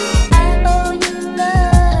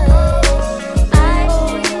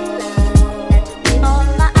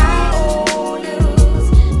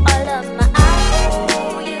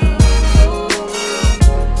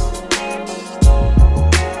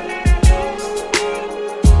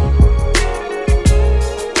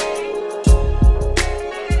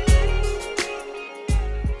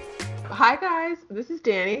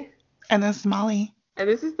Danny. And this is Molly. And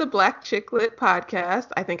this is the Black Chick Lit podcast.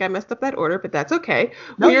 I think I messed up that order, but that's okay.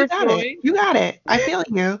 No, you got it. You got it. I feel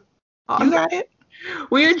you. Awesome. You got it.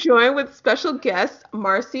 We are joined with special guests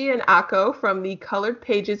Marcy and Akko from the Colored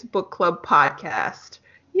Pages Book Club podcast.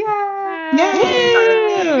 Yay!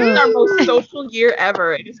 Yay! This is our most social year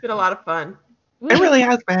ever, and it's been a lot of fun. It really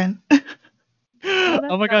has been.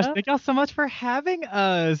 Oh my gosh, thank y'all so much for having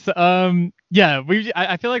us. Yeah,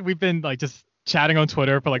 I feel like we've been like just chatting on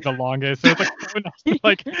Twitter for like the longest. So it's like so nice to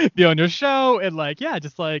like be on your show and like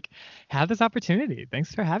just like have this opportunity.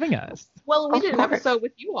 Thanks for having us. Well, we did an episode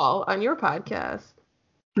with you all on your podcast.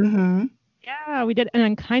 Mm-hmm. Yeah, we did an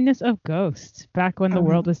Unkindness of Ghosts back when the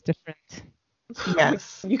world was different.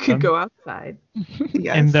 Yes. You could go outside.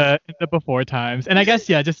 Yes. In the before times. And I guess,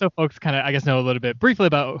 just so folks kind of, I guess, know a little bit briefly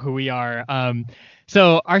about who we are.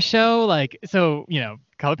 So our show,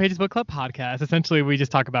 Colored Pages Book Club podcast, essentially we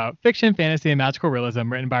just talk about fiction, fantasy, and magical realism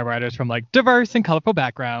written by writers from like diverse and colorful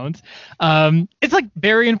backgrounds. It's like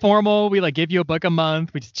very informal. We like give you a book a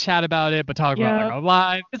month. We just chat about it, but talk about like our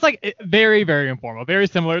lives. It's like very, very informal, very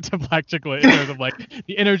similar to Black Chick Lit in terms of like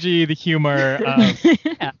the energy, the humor.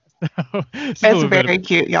 It's very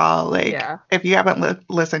cute, y'all. Like, if you haven't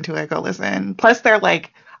listened to it, go listen. Plus, they're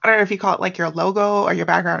like, I don't know if you call it like your logo or your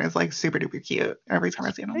background is like super duper cute. Every time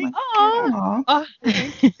I see it, I'm like, oh.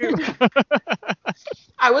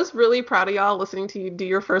 I was really proud of y'all listening to you do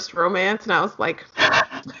your first romance, and I was like,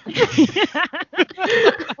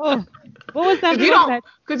 what was that?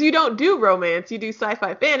 Because you don't do romance, you do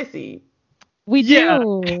sci-fi fantasy. We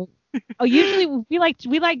do. Oh, usually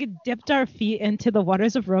we dipped our feet into the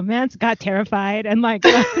waters of romance, got terrified, and like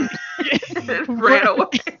ran away.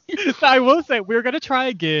 So I will say we're gonna try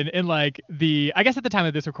again in like I guess at the time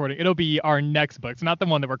of this recording, it'll be our next book. So not the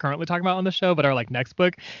one that we're currently talking about on the show, but our like next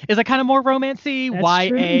book is like kind of more romancy,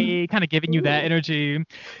 YA, kind of giving you that energy.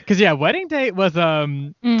 Because Wedding Date was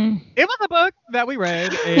it was a book that we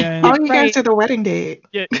read, and you guys did the Wedding Date.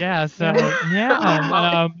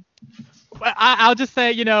 I'll just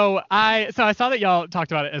say, I saw that y'all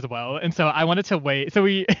talked about it as well, and so I wanted to wait.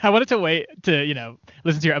 I wanted to wait to,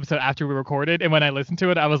 listen to your episode after we recorded, and when I listened to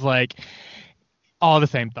it, I was like, all the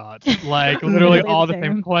same thoughts, like literally all the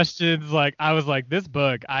same questions. Like I was like, this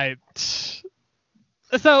book,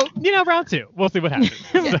 So round two, we'll see what happens.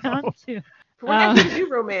 Round two. We're not going to do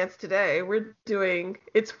romance today. We're doing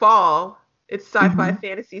it's fall. It's sci-fi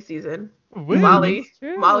fantasy season. Woo. Molly's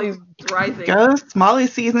rising. Yes, Molly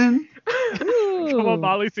season. Come on,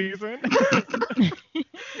 Molly season.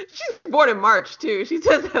 She's born in March too. She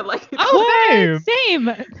says that like same.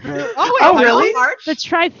 Oh, really? March? The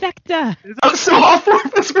trifecta. Oh, so all four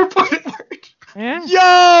of us were born in March. Yeah.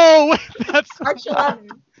 Yo, that's March 11.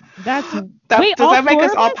 Does that make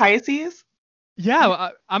us all Pisces? Yeah,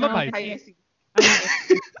 I'm a Pisces.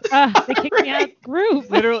 They kicked me out of the group.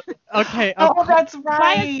 Literally. Okay. Oh, that's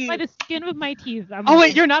right. By the skin of my teeth.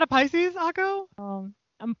 Wait, you're not a Pisces, Akko?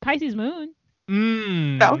 I'm Pisces moon.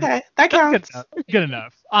 Okay, that counts. Good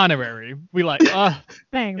enough. Honorary. We like.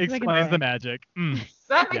 Thanks. Explains the magic.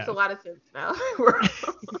 That makes a lot of sense now.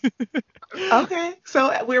 Okay,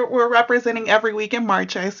 so we're representing every week in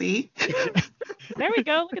March. I see. There we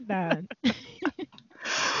go. Look at that.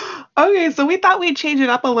 Okay, so we thought we'd change it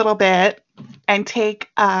up a little bit and take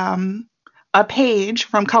a page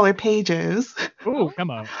from Colored Pages. Ooh,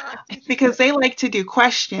 come on. Because they like to do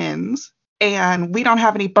questions, and we don't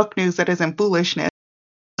have any book news that isn't foolishness.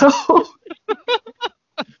 So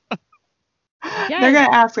they're going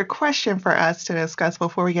to ask a question for us to discuss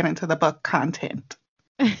before we get into the book content.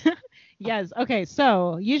 Yes. Okay,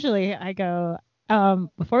 so usually I go,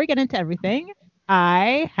 before we get into everything,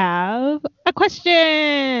 I have a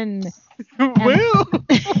question. Woo!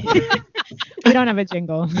 We don't have a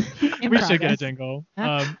jingle. We should get a jingle.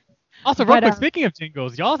 Also, real quick, speaking of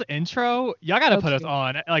jingles, y'all's intro, y'all got to put us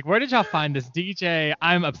on. Like, where did y'all find this DJ?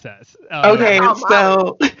 I'm obsessed. Okay,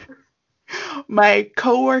 so my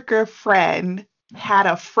coworker friend had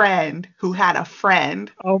a friend who had a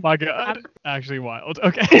friend. Oh my God. Actually wild.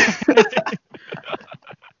 Okay.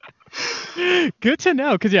 Good to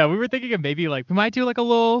know, because we were thinking of maybe like we might do like a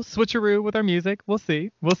little switcheroo with our music. We'll see.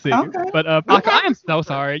 Okay. But Akko, I am so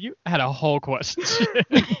sorry. You had a whole question. See,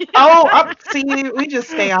 we just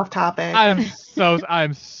stay off topic. I'm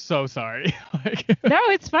so sorry. No,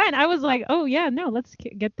 it's fine. I was like, oh yeah, no, let's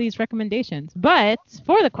get these recommendations. But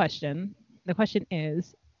for the question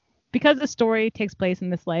is, because the story takes place in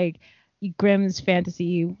this like Grimm's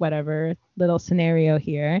fantasy whatever little scenario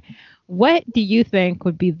here, what do you think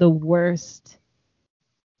would be the worst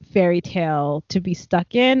fairy tale to be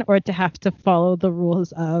stuck in or to have to follow the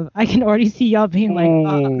rules of. I can already see y'all being like,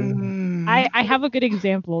 I have a good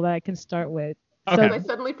example that I can start with. Okay. So I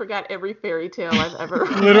suddenly forgot every fairy tale I've ever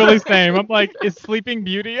read. Literally same. I'm like, is Sleeping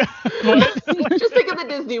Beauty? What? Just think of the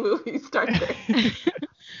Disney movies. Start there.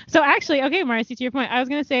 So actually, okay, Marcy, to your point, I was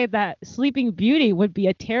gonna say that Sleeping Beauty would be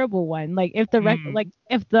a terrible one. Like if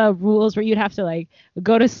if the rules were you'd have to like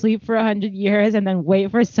go to sleep for 100 years and then wait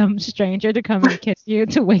for some stranger to come and kiss you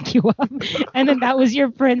to wake you up, and then that was your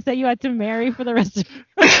prince that you had to marry for the rest of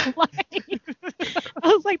your life. I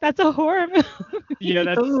was like, that's a horror movie. Yeah,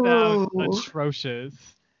 that sounds atrocious.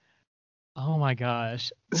 Oh my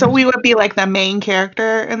gosh. So we would be like the main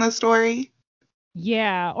character in the story?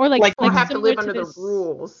 Yeah, or like have to live under the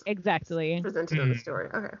rules exactly presented in the story.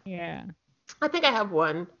 Okay. Yeah. I think I have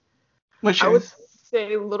one. What's I yours? would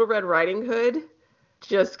say Little Red Riding Hood,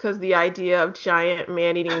 just because the idea of giant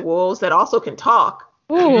man-eating wolves that also can talk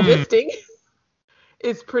existing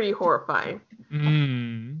is pretty horrifying.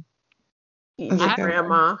 Eating your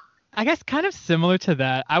grandma. I guess kind of similar to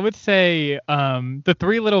that. I would say the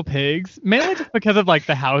Three Little Pigs, mainly just because of like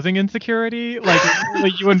the housing insecurity. Like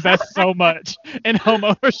you invest so much in home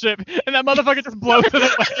ownership, and that motherfucker just blows it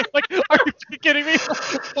away. Like, are you kidding me?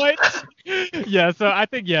 What? Yeah. So I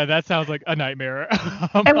think that sounds like a nightmare.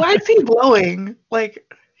 And why is he blowing?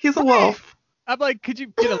 Like he's a wolf. I'm like, could you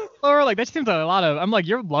get a lower? Like that just seems like a lot of. I'm like,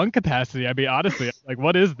 your lung capacity. I mean, honestly, like,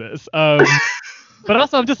 what is this? But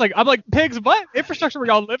also, I'm like, pigs, what infrastructure were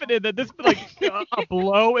y'all living in that this, like, a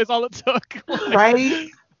blow is all it took? Like, right?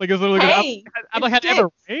 Like, it's literally, I'm like, had it ever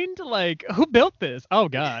rained? Like, who built this? Oh,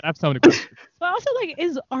 God, I have so many questions. But also, like,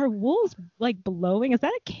 are wolves, like, blowing? Is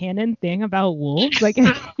that a canon thing about wolves? Like,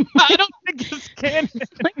 I don't think it's canon.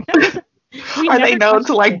 Are they known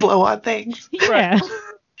to, like, blow on things? Yeah.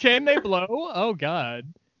 Can they blow? Oh,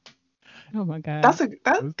 God. Oh, my God.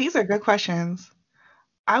 These are good questions.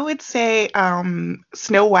 I would say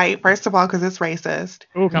Snow White, first of all, because it's racist.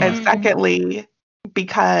 Ooh, and secondly,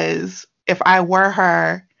 because if I were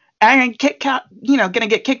her, I'm gonna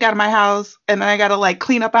get kicked out of my house, and then I gotta like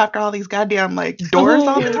clean up after all these goddamn like doors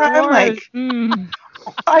all the time. Like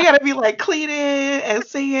I gotta be like cleaning and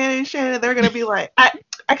singing and shit. And they're gonna be like, I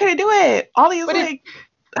couldn't do it. All these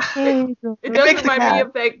it does remind me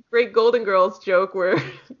of that great Golden Girls joke where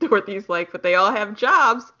Dorothy's like, but they all have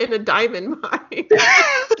jobs in a diamond mine.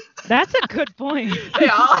 That's a good point. They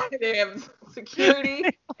have security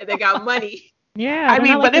and they got money. Yeah. I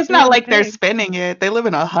mean, but it's not like they're spending it. They live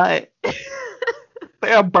in a hut. They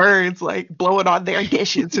have birds like blowing on their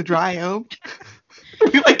dishes to dry them.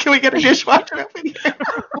 Be like, can we get a dishwasher up in here?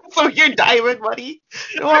 So your diamond money.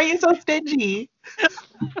 Why are you so stingy?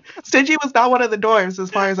 Stingy was not one of the doors, as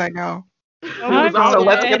far as I know. So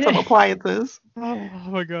let's get some appliances. Oh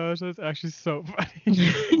my gosh, that's actually so funny.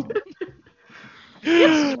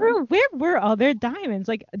 It's true. Where were all their diamonds?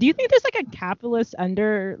 Like, do you think there's like a capitalist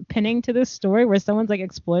underpinning to this story where someone's like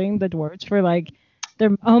exploiting the dwarves for like their?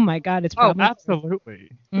 Oh my God, it's probably.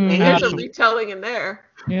 Absolutely. There's a retelling in there.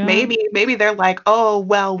 Yeah. Maybe they're like, oh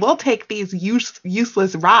well, we'll take these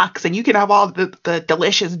useless rocks, and you can have all the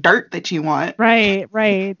delicious dirt that you want.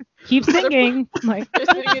 Right. Keep singing. They're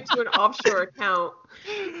sending it to an offshore account.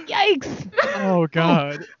 Yikes! Oh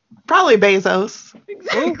God. Probably Bezos.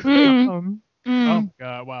 Exactly. Oh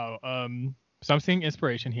God! Wow. So I'm seeing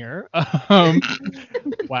inspiration here.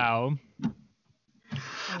 Wow.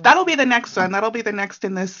 That'll be the next one. That'll be the next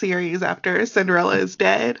in this series after Cinderella is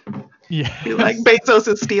dead. Yeah. Like Bezos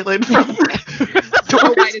is stealing from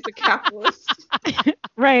Snow White is a capitalist.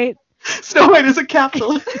 Right. Snow White is a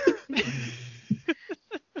capitalist.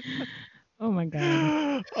 Oh my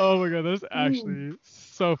God. Oh my God, that's actually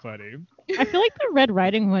so funny. I feel like the Red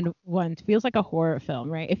Riding Hood one feels like a horror film,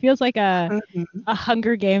 right? It feels like a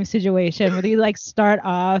Hunger Games situation where you like start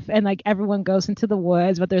off and like everyone goes into the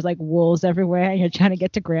woods, but there's like wolves everywhere, and you're trying to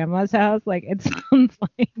get to Grandma's house. Like it sounds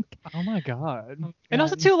like. Oh my God. And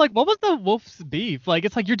also too, like, what was the wolf's beef? Like,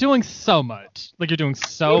 it's like you're doing so much. Like you're doing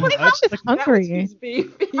so much. Like, hungry.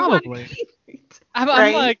 Probably. I'm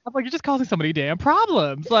like, you're just causing so many damn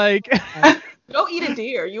problems. Like, go eat a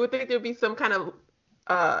deer. You would think there'd be some kind of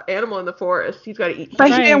animal in the forest. He's got to eat.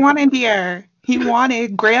 But he didn't want a deer. He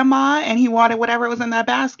wanted grandma, and he wanted whatever was in that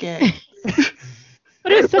basket.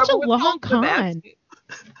 But it was such a long con.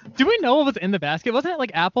 Do we know what was in the basket? Wasn't it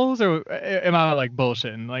like apples, or am I like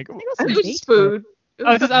bullshitting? Like, it was just food. It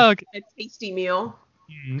was okay. A tasty meal.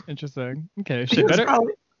 Interesting. Okay, shit better.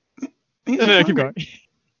 Keep going.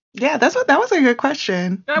 Yeah, that was a good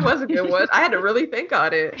question. That was a good one. I had to really think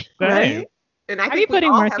on it. Right? And I Are think you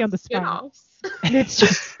putting all Marcy have on the spot?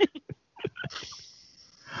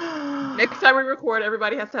 Now Next time we record,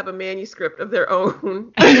 everybody has to have a manuscript of their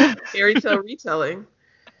own fairy tale retelling.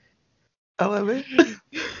 I love it.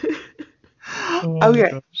 Oh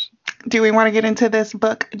Okay. Do we want to get into this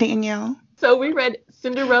book, Danielle? So we read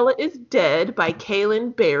Cinderella is Dead by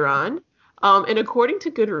Kaylin Bayron. And according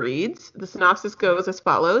to Goodreads, the synopsis goes as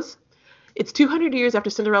follows. It's 200 years after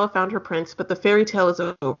Cinderella found her prince, but the fairy tale is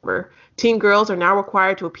over. Teen girls are now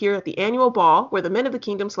required to appear at the annual ball, where the men of the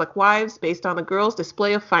kingdom select wives based on the girls'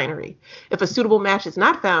 display of finery. If a suitable match is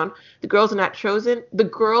not found, the girls not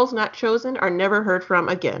chosen are never heard from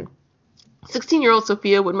again. 16-year-old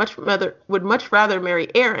Sophia would much rather marry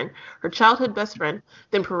Aaron, her childhood best friend,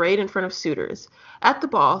 than parade in front of suitors. At the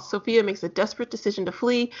ball, Sophia makes a desperate decision to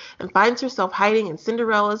flee and finds herself hiding in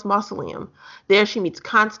Cinderella's mausoleum. There she meets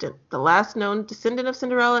Constance, the last known descendant of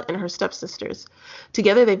Cinderella, and her stepsisters.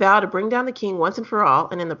 Together they vow to bring down the king once and for all,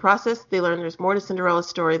 and in the process they learn there's more to Cinderella's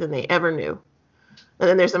story than they ever knew. And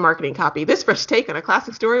then there's the marketing copy. This fresh take on a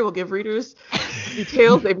classic story will give readers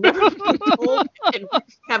details they've never been told and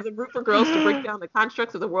have them root for girls to break down the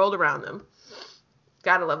constructs of the world around them.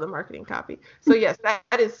 Gotta love the marketing copy. So yes,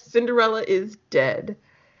 that is Cinderella is Dead,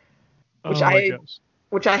 which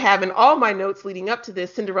I have in all my notes leading up to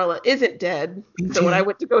this. Cinderella isn't dead. So when I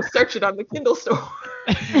went to go search it on the Kindle store.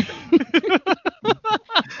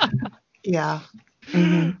 Yeah.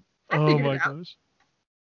 Mm-hmm. Oh my gosh.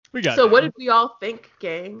 We got so that. What did we all think,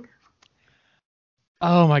 gang?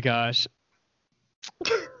 Oh my gosh.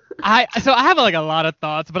 I have like a lot of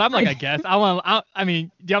thoughts, but I'm like, I guess I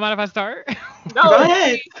mean, do y'all mind if I start? No, Go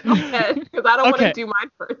ahead. Because I don't want to do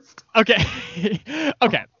mine first. Okay.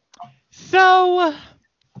 Okay. So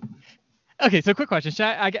quick question. Should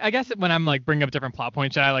I guess when I'm like bringing up different plot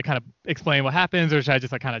points, should I like kind of explain what happens, or should I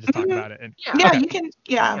just like kind of just talk about it? And, yeah, okay. You can.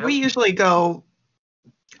 Yeah, we usually go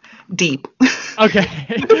deep. Okay.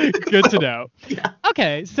 Good to know. Yeah.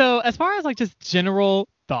 Okay, so as far as like just general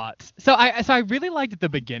thoughts, so I really liked the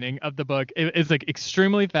beginning of the book. It's like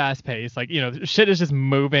extremely fast paced, like, you know, shit is just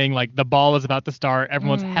moving, like the ball is about to start,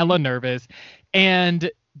 everyone's hella nervous, and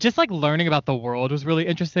just like learning about the world was really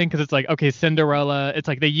interesting because it's like, okay, Cinderella, it's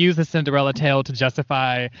like they use the Cinderella tale to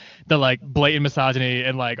justify the like blatant misogyny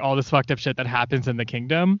and like all this fucked up shit that happens in the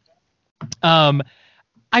kingdom.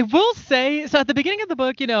 I will say, so at the beginning of the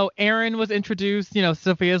book, you know, Aaron was introduced, you know,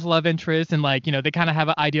 Sophia's love interest, and like, you know, they kind of have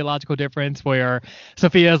an ideological difference where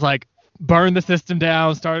Sophia's like burn the system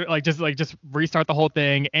down, start just restart the whole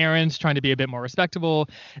thing. Aaron's trying to be a bit more respectable.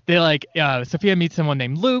 They like Sophia meets someone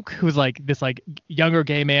named Luke, who's like this like younger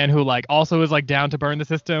gay man who like also is like down to burn the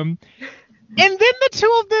system. And then the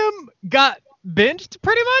two of them got binged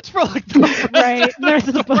pretty much for like the rest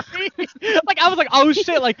of the book. Like I was like, oh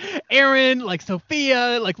shit, like Aaron, like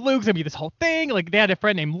Sophia, like Luke's gonna be this whole thing. Like they had a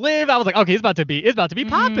friend named Liv. I was like, okay, it's about to be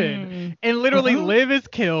popping. And literally Liv is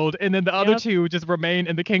killed, and then the other two just remain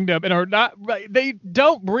in the kingdom and are not, they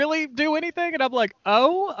don't really do anything. And I'm like,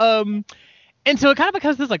 and so it kind of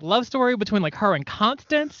becomes this like love story between like her and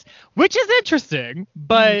Constance, which is interesting,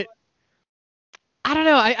 but I don't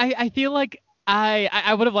know. I feel like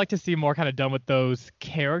I would have liked to see more kind of done with those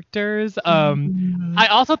characters. I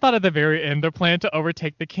also thought at the very end their plan to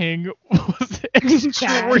overtake the king was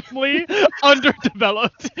extremely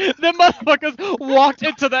underdeveloped. The motherfuckers walked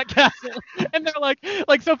into that castle and they're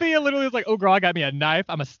like Sophia literally was like, oh girl, I got me a knife.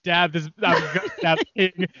 I'm gonna stab the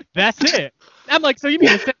king. That's it. I'm like, so you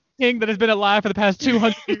mean the king that has been alive for the past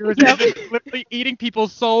 200 years and been literally eating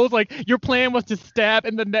people's souls? Like your plan was to stab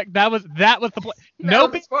in the neck. That was the plan.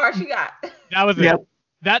 Nope. As far as she got. That was it.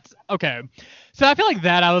 That's okay. So I feel like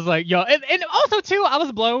that I was like, yo, and also too, I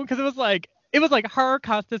was blown because it was like her,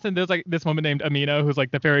 Constance, and there's like this woman named Amina who's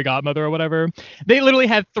like the fairy godmother or whatever. They literally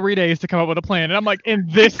had 3 days to come up with a plan, and I'm like,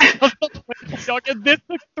 and this was the plan, and this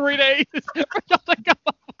took 3 days for y'all to come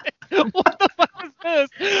up with. What the fuck is this?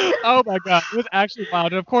 Oh my god, it was actually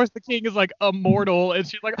wild. And of course the king is like immortal, and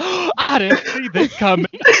she's like, oh, I didn't see this coming.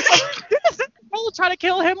 This is trying to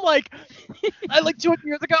kill him like 200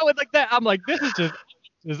 years ago, and like that. I'm like, this is just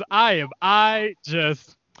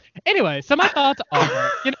Anyway, so my thoughts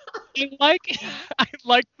are, you know, I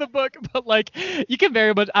like the book, but like you can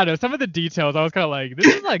very much, I don't know, some of the details I was kind of like,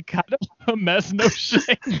 this is like kind of a mess, no shame.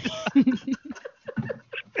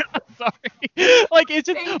 I'm sorry. Like it's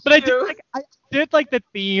just, but I did like the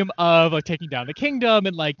theme of like taking down the kingdom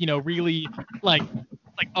and like, you know, really like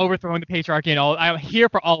overthrowing the patriarchy and all. I'm here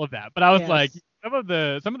for all of that, but I was like, some of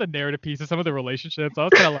the narrative pieces, some of the relationships, I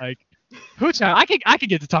was kind of like, I could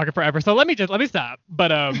get to talking forever, so let me stop.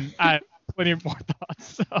 But I have plenty more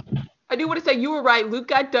thoughts. So. I do want to say you were right. Luke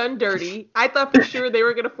got done dirty. I thought for sure they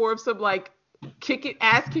were gonna form some like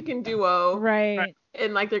ass kicking duo. Right.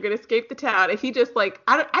 and like they're gonna escape the town, and he just like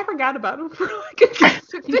I forgot about him for like a good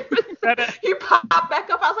 6 minutes. He popped back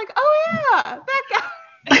up. I was like, oh yeah, that guy.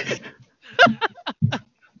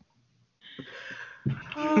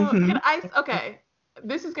 Okay,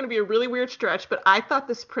 this is gonna be a really weird stretch, but I thought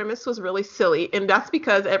this premise was really silly, and that's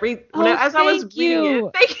because as I was reading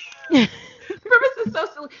it, thank you. The premise is so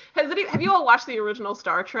silly. Have you all watched the original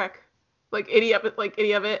Star Trek? Like any of it?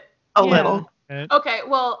 A little. Okay,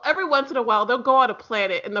 well, every once in a while they'll go on a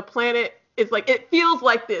planet, and the planet is like, it feels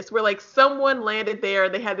like this, where like someone landed there,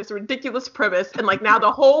 and they had this ridiculous premise, and like now the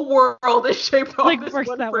whole world is shaped off like this works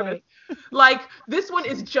one that premise. way. Like this one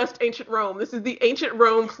is just ancient Rome. This is the ancient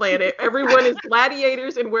Rome planet. Everyone is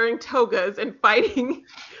gladiators and wearing togas and fighting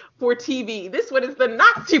for TV. This one is the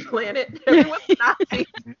Nazi planet. Everyone's Nazi.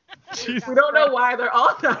 We don't know why they're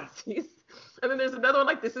all Nazis. And then there's another one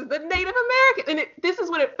like, this is the Native American. And this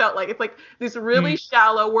is what it felt like. It's like this really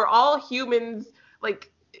shallow, we're all humans,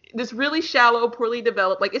 like this really shallow, poorly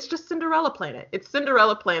developed, like it's just Cinderella planet. It's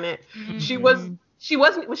Cinderella planet. Was she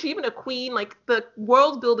even a queen? Like the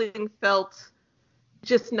world building felt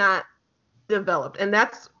just not developed. And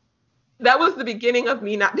that was the beginning of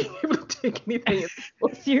me not being able to take anything.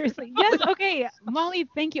 Seriously. Yes. Okay. Molly,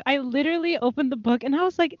 thank you. I literally opened the book and I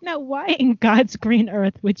was like, now why in God's green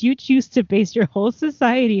earth would you choose to base your whole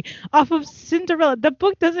society off of Cinderella? The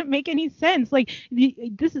book doesn't make any sense. Like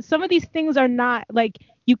some of these things are not like,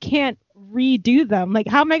 you can't redo them. Like,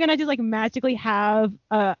 how am I gonna just like magically have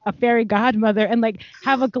a fairy godmother and like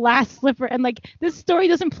have a glass slipper, and like this story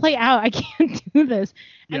doesn't play out? I can't do this.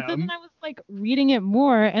 And so then I was like reading it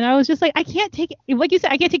more, and I was just like, I can't take, like you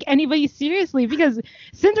said, I can't take anybody seriously because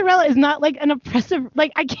Cinderella is not like an oppressive,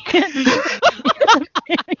 like I can't.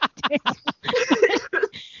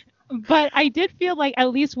 But I did feel like,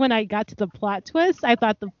 at least when I got to the plot twist, I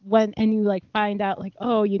thought when you like find out like,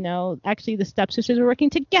 oh, you know, actually the stepsisters are working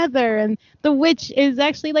together and the witch is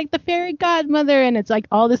actually like the fairy godmother, and it's like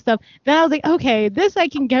all this stuff. Then I was like, okay, this I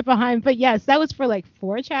can get behind. But yes, that was for like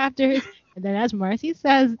 4 chapters. And then as Marcy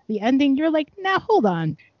says, the ending, you're like, now hold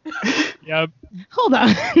on. Yep. Hold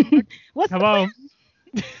on. What's Come on.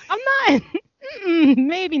 I'm not.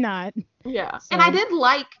 Maybe not. Yeah. So. And I did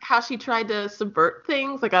like how she tried to subvert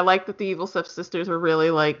things. Like, I liked that the evil stepsisters were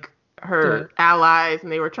really like her allies,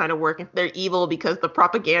 and they were trying to work, and they're evil because the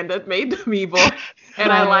propaganda made them evil.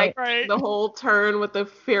 And I like the whole turn with the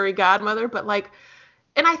fairy godmother, but like,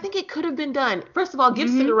 and I think it could have been done. First of all, give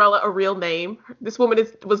Cinderella a real name. This woman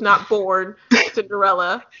was not born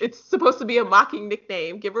Cinderella. It's supposed to be a mocking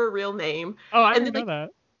nickname. Give her a real name. Oh, I didn't know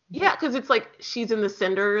that. Yeah, because it's like she's in the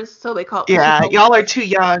cinders, so they call. Yeah, y'all are too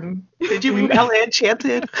young. Did you read Ella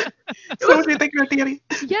Enchanted? So what do you think about Danny?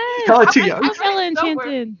 Yes, Y'all are too young. Ella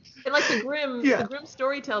Enchanted. And like the Grimm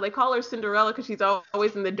storytell, they call her Cinderella because she's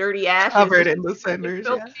always in the dirty ashes. Covered in the cinders.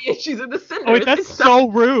 And she's in the cinders. Oh, that's so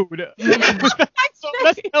rude.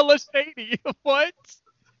 That's hella shady. What?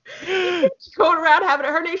 Going around having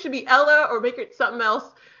her name should be Ella or make it something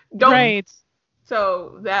else. Right.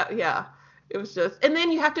 So that, it was just, and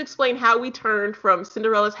then you have to explain how we turned from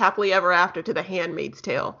Cinderella's Happily Ever After to The Handmaid's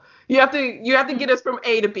Tale. You have to get us from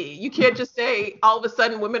A to B. You can't just say all of a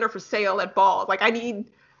sudden women are for sale at balls. Like I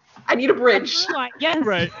need a bridge. Yes.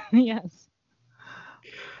 Right. Yes.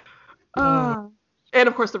 And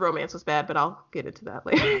of course the romance was bad, but I'll get into that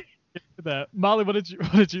later. Molly, what did you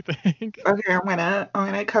think? Okay, I'm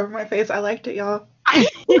gonna cover my face. I liked it, y'all.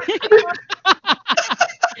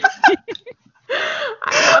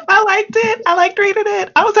 I liked it. I liked reading it.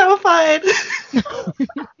 I was having fun.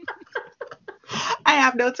 I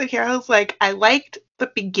have notes in here. I was like, I liked the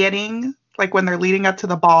beginning, like when they're leading up to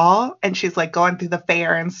the ball and she's like going through the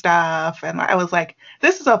fair and stuff. And I was like,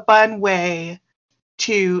 this is a fun way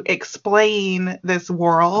to explain this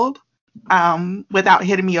world without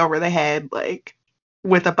hitting me over the head, like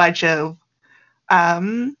with a bunch of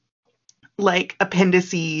like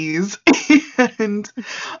appendices and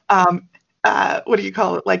what do you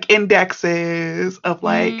call it? Like indexes of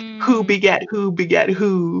like who beget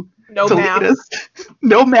who. No maps.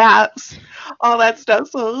 No maps. All that stuff.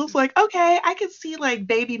 So it was like, okay, I could see like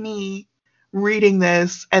baby me reading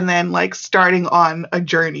this and then like starting on a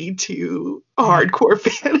journey to hardcore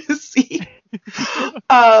fantasy.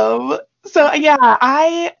 So yeah,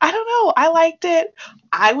 I don't know. I liked it.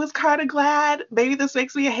 I was kind of glad. Maybe this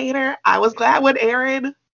makes me a hater. I was glad when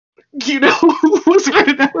Aaron, was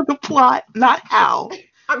written out of the plot, not Hal.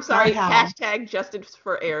 I'm sorry. Hashtag justice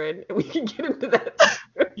for Aaron. We can get into that.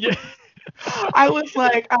 Yeah. I was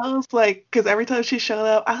like, because every time she showed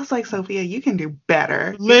up, I was like, Sophia, you can do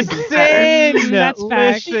better. Listen. That's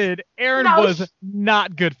fact. Aaron was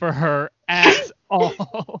not good for her at Oh.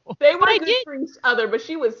 They were good for each other, but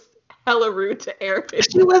she was hella rude to Aaron.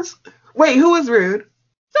 She was. Wait, who was rude?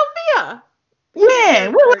 Sophia.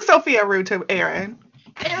 When was Sophia rude to Aaron?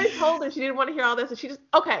 Aaron told her she didn't want to hear all this, and she just,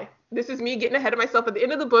 okay, this is me getting ahead of myself. At the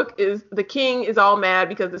end of the book is the king is all mad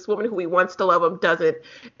because this woman who he wants to love him doesn't,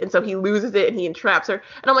 and so he loses it and he entraps her.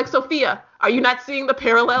 And I'm like, Sophia, are you not seeing the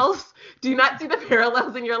parallels? Do you not see the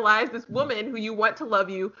parallels in your lives? This woman who you want to love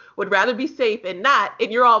you would rather be safe and not,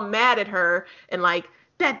 and you're all mad at her and like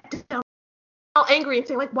that, all angry and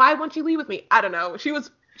saying like, why won't you leave with me? I don't know.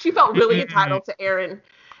 She felt really entitled to Aaron,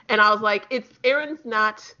 and I was like, Aaron's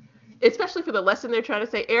not. Especially for the lesson they're trying to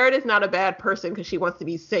say, Aaron is not a bad person because she wants to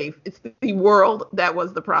be safe. It's the world that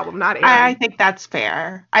was the problem, not Aaron. I think that's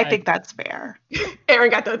fair. I think that's fair. Aaron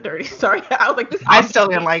got done dirty. Sorry. I was like, this. I still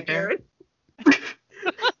didn't like Aaron.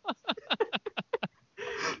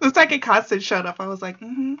 The second Constance showed up, I was like,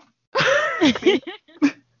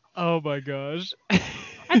 Oh my gosh. I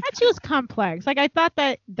thought she was complex. Like, I thought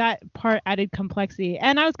that part added complexity.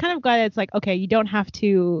 And I was kind of glad it's like, okay, you don't have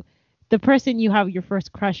to... The person you have your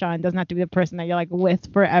first crush on doesn't have to be the person that you're like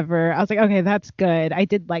with forever. I was like, okay, that's good. I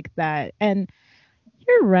did like that. And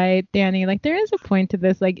you're right, Danny. Like, there is a point to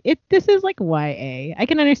this. Like, this is like YA. I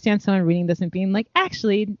can understand someone reading this and being like,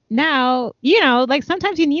 actually, now, like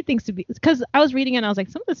sometimes you need things to be, because I was reading it and I was like,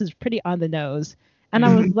 some of this is pretty on the nose. And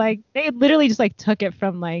I was like, they literally just like took it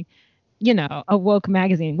from like, a woke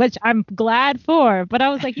magazine, which I'm glad for. But I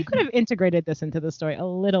was like, you could have integrated this into the story a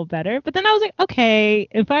little better. But then I was like, okay,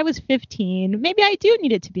 if I was 15, maybe I do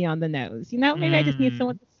need it to be on the nose. Maybe I just need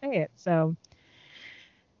someone to say it. So,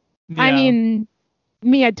 yeah. I mean,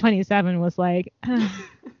 me at 27 was like,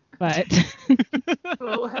 but. A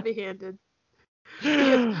little heavy-handed.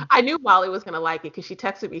 I knew Molly was going to like it because she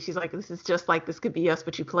texted me. She's like, this is just like This Could Be Us,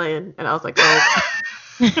 but you playing. And I was like, oh.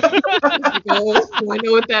 Do I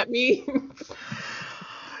know what that means?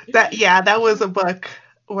 That was a book,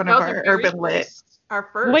 one of our urban lit. Our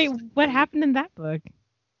first. Wait, what happened in that book?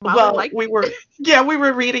 Well, we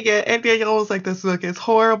were reading it, and Danielle was like, "This book is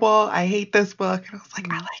horrible. I hate this book." And I was like,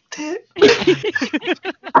 "I liked it.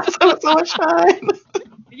 It was so much fun."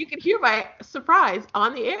 You could hear my surprise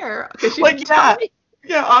on the air because she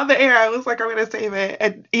yeah, on the air. I was like, "I'm gonna save it,"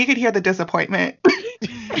 and you could hear the disappointment.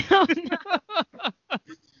 Oh, no.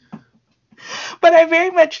 But I very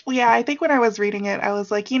much, I think when I was reading it, I was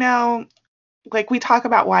like, like we talk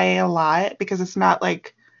about YA a lot because it's not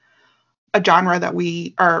like a genre that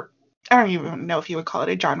we are, I don't even know if you would call it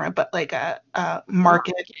a genre, but like a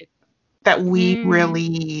market that we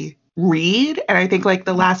really read. And I think like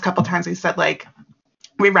the last couple times we said like,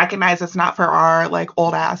 we recognize it's not for our like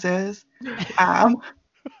old asses.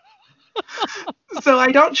 So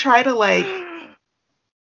I don't try to like,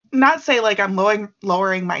 not say like I'm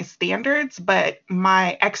lowering my standards, but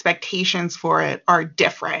my expectations for it are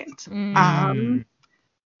different. And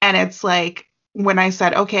it's like when I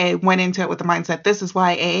said, okay, went into it with the mindset, this is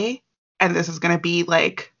YA and this is going to be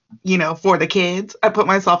like, for the kids. I put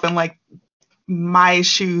myself in like my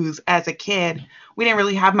shoes as a kid. We didn't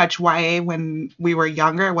really have much YA when we were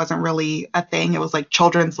younger. It wasn't really a thing. It was like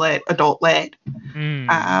children's lit, adult lit.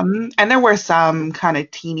 And there were some kind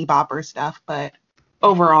of teeny bopper stuff, but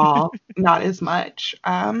overall, not as much.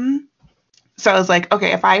 So I was like,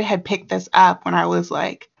 okay, if I had picked this up when I was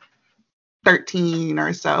like 13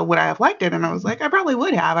 or so, would I have liked it? And I was like, I probably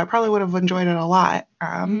would have. I probably would have enjoyed it a lot.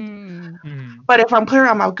 But if I'm clear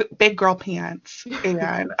on my big girl pants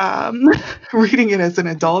and reading it as an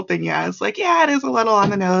adult, then it's like, it is a little on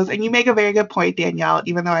the nose. And you make a very good point, Danielle,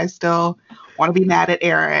 even though I still want to be mad at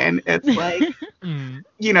Aaron. It's like,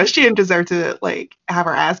 she didn't deserve to like have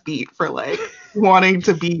her ass beat for like wanting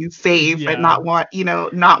to be safe and not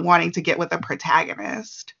wanting to get with the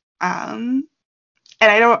protagonist. And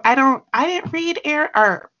I didn't read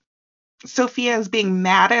Sophia as being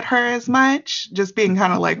mad at her as much, just being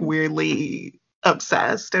kind of like weirdly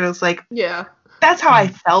obsessed. And it was like, that's how I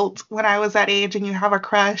felt when I was that age. And you have a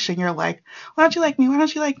crush and you're like, why don't you like me? Why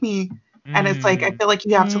don't you like me? And it's like, I feel like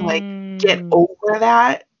you have to like get over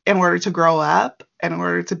that in order to grow up, in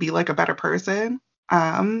order to be like a better person.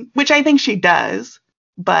 Which I think she does,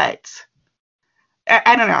 but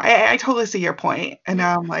I don't know. I totally see your point. And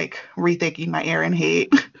now I'm like rethinking my Aaron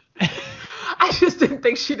hate. I just didn't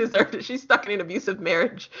think she deserved it. She's stuck in an abusive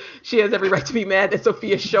marriage. She has every right to be mad that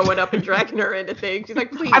Sophia's showing up and dragging her into things. She's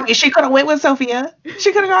like, please. I mean, she could have went with Sophia.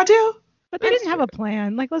 She could have gone too. But they didn't have a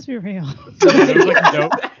plan. Like, let's be real.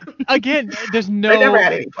 Again, there's no. They never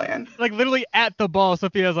had any plan. Like, literally at the ball,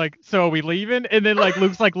 Sophia's like, so are we leaving? And then, like,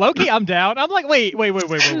 Luke's like, Loki, I'm down. I'm like, wait.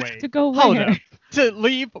 To go Hold where? up. to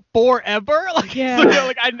leave forever. Like, Yeah. so,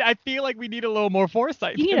 like I feel like we need a little more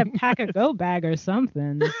foresight. You need a pack a go bag or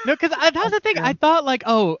something. No, because that was the thing. I thought like,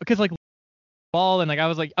 because like ball and like I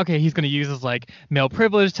was like, okay, he's gonna use his like male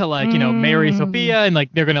privilege to like marry Sophia and like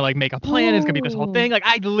they're gonna like make a plan. It's gonna be this whole thing. Like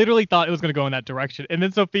I literally thought it was gonna go in that direction, and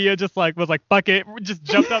then Sophia just like was like, fuck it, just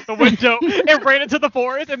jumped out the window and ran into the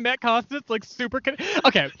forest and met Constance like super.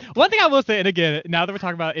 Okay, one thing I will say, and again, now that we're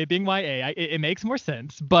talking about it being YA, it makes more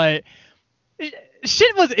sense, but.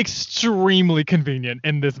 Shit was extremely convenient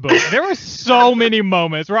in this book. There were so many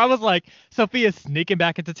moments where I was like, Sophia sneaking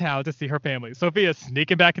back into town to see her family. Sophia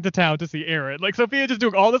sneaking back into town to see Aaron. Like, Sophia just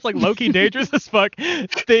doing all this, like, low-key dangerous as fuck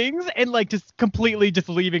things and, like, just completely just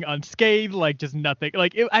leaving unscathed, like, just nothing.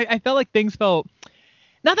 Like, I felt like things felt...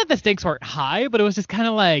 Not that the stakes weren't high, but it was just kind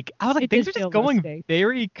of like I was like things are just going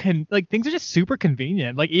very like things are just super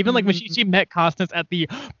convenient. Like even like when she met Constance at the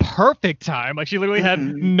perfect time, like she literally had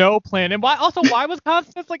no plan. And why was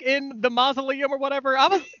Constance like in the mausoleum or whatever?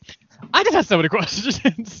 I just had so many questions. Just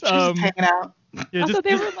hanging out. Yeah, also,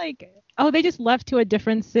 they were like, they just left to a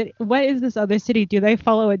different city. What is this other city? Do they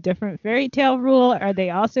follow a different fairy tale rule? Are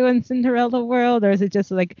they also in Cinderella world, or is it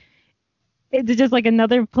just like? It's just like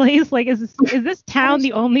another place. Like, is this town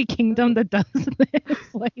the only kingdom that does this?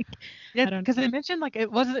 Like, yeah, because they mentioned like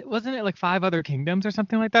wasn't it like 5 other kingdoms or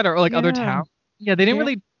something like that, or like other towns? Yeah, they didn't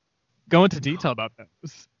really go into detail about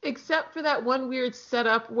those. Except for that one weird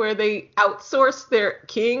setup where they outsourced their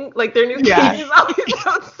king, like their new king is always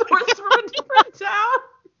outsourced from a different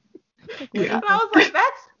town. Yeah. And I was like,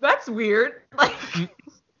 that's weird. Like.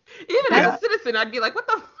 Even as a citizen, I'd be like, what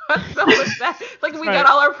the fuck's up with that? Like, we got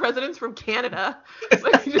all our presidents from Canada.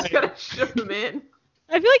 Like, we just gotta ship them in.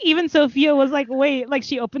 I feel like even Sophia was like, wait, like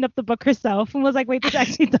she opened up the book herself and was like, wait, this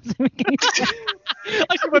actually doesn't make any sense.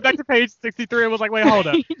 Like she went back to page 63 and was like, wait, hold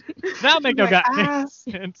up. That make no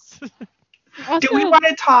sense. Also, do we want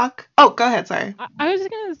to talk? Oh, go ahead. Sorry. I was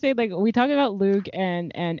just gonna say, like, we talked about Luke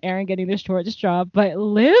and Aaron getting the short straw, but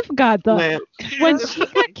Liv got when she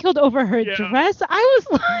got killed over her dress. I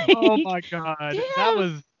was like, oh my god, damn. That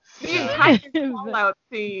was the entire fallout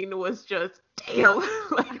scene was just damn.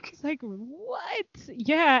 It's like what?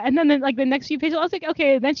 Yeah, and then like the next few pages, I was like,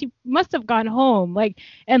 okay, then she must have gone home, like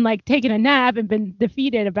and like taken a nap and been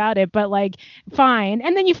defeated about it, but like fine.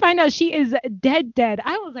 And then you find out she is dead.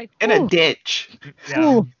 I was like, in a ditch.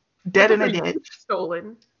 Yeah. Dead in a ditch.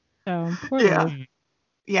 Stolen. So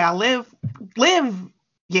yeah, Liv.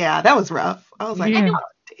 Yeah, that was rough. I was like,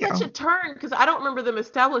 such a turn because I don't remember them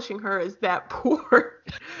establishing her as that poor.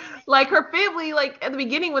 Like her family, like at the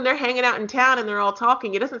beginning when they're hanging out in town and they're all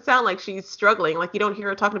talking, it doesn't sound like she's struggling. Like you don't hear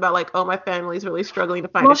her talking about like, oh, my family's really struggling to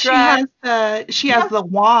find a dress. She has the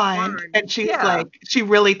wand, and she's like, she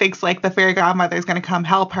really thinks like the fairy godmother is gonna come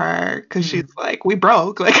help her because she's like, we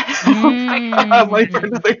broke, like I have money for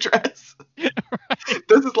another dress.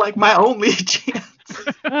 This is like my only chance.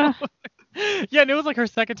 Yeah, and it was like her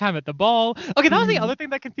second time at the ball. Okay, that was the other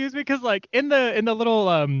thing that confused me because like in the little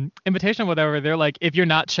invitation or whatever, they're like, if you're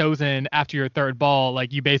not chosen after your third ball,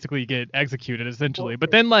 like you basically get executed essentially.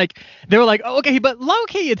 But then like they were like, oh, okay, but low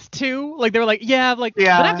key it's 2. Like they were like, but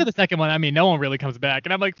after the second one, I mean, no one really comes back.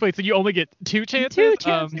 And I'm like, wait, so you only get 2 chances? 2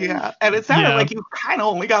 chances. Yeah, and it sounded like you kind of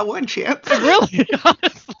only got 1 chance. Really,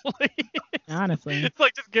 honestly, it's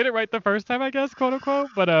like just get it right the first time, I guess, quote unquote.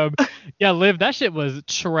 But yeah, Liv, that shit was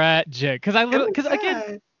tragic. Because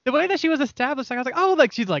again, the way that she was established, like I was like, oh,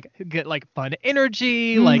 like she's like get like fun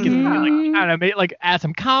energy, like it's like kind of like add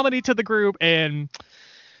some comedy to the group, and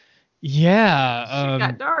she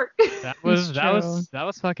got dark. That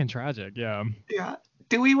was fucking tragic. Yeah. Yeah.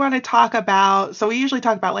 Do we want to talk about? So we usually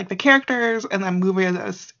talk about like the characters and then moving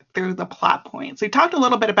us through the plot points. We talked a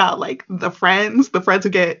little bit about like the friends who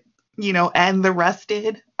get and the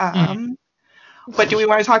rested. But do we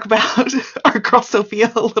want to talk about our girl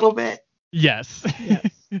Sophia a little bit? Yes.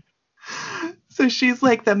 So she's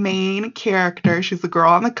like the main character. She's the girl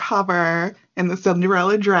on the cover in the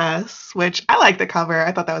Cinderella dress, which I like the cover.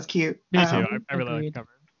 I thought that was cute. Me too. I really like the cover.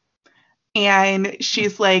 And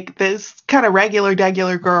she's like this kind of regular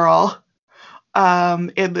girl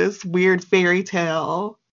in this weird fairy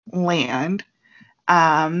tale land.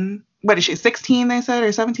 What is she, 16 they said,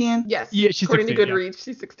 or 17? Yes. Yeah, she's according 16, to Goodreads,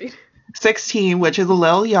 she's 16. 16, which is a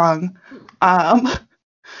little young.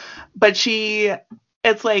 But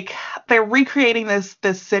it's like they're recreating this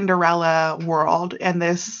Cinderella world, and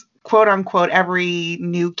this quote unquote every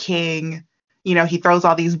new king, he throws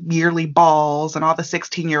all these yearly balls and all the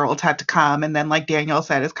 16-year-olds had to come, and then like Daniel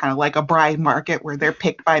said, it's kind of like a bride market where they're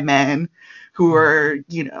picked by men who are,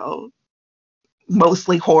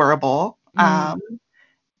 mostly horrible.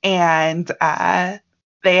 And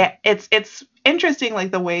it's interesting,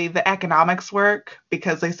 like the way the economics work,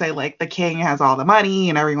 because they say like the king has all the money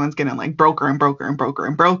and everyone's gonna like broker and broker and broker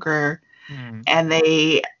and broker. And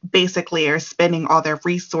they basically are spending all their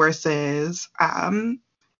resources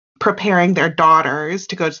preparing their daughters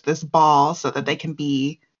to go to this ball so that they can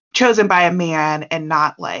be chosen by a man and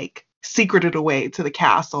not like secreted away to the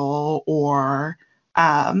castle or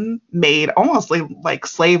made almost like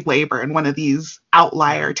slave labor in one of these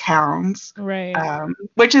outlier towns. Right.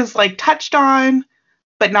 Which is like touched on,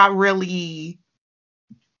 but not really,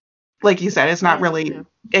 like you said, it's not really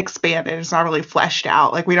expanded. It's not really fleshed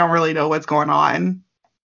out. Like we don't really know what's going on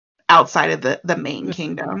outside of the main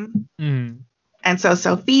kingdom. And so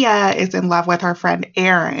Sophia is in love with her friend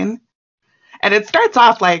Aaron. And it starts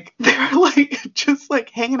off like they're like just like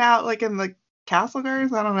hanging out like in the castle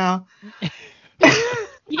gardens. I don't know.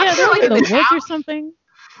 Yeah, they're like in the woods or something.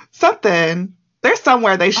 Something. They're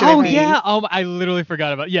somewhere they shouldn't be. Oh yeah. Oh, I literally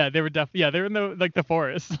forgot about. Yeah, they were definitely. Yeah, they were in the like the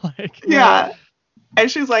forest. Like. Yeah. And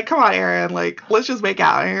she's like, "Come on, Aaron. Like, let's just make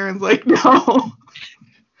out." And Aaron's like, "No."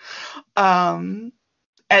 And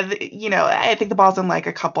you know, I think the ball's in like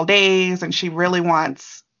a couple days, and she really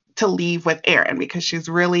wants to leave with Aaron because she's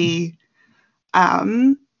really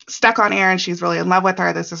stuck on Aaron. She's really in love with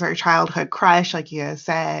her. This is her childhood crush, like you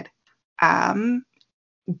said.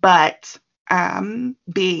 But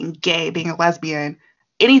being gay, being a lesbian,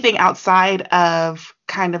 anything outside of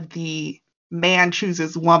kind of the man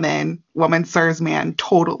chooses woman, woman serves man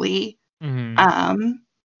totally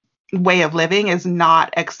way of living is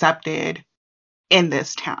not accepted in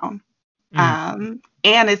this town. And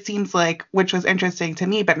it seems like, which was interesting to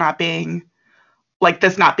me, but not being like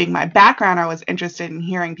this not being my background, I was interested in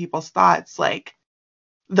hearing people's thoughts, like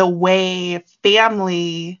the way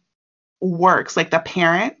family works, like the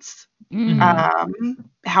parents,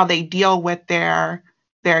 how they deal with their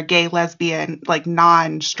gay, lesbian, like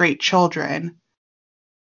non-straight children.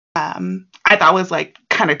 I thought was like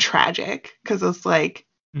kind of tragic because it's like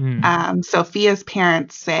Sophia's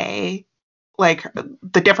parents say like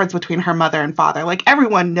the difference between her mother and father. Like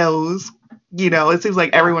everyone knows, you know, it seems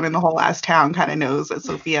like everyone in the whole ass town kind of knows that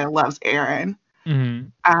Sophia loves Aaron.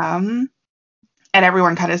 And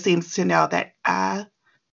everyone kind of seems to know that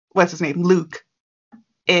what's his name, Luke,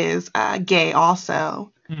 is gay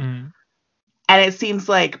also. And it seems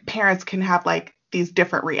like parents can have like these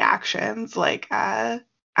different reactions. Like the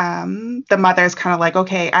mother's kind of like,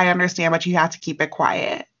 okay, I understand, but you have to keep it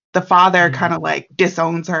quiet. The father kind of like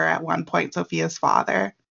disowns her at one point, Sophia's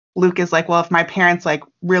father. Luke is like, well, if my parents like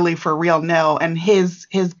really for real know, and his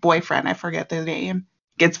boyfriend, I forget the name,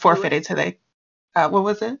 gets forfeited to the what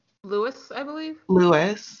was it? Lewis, I believe.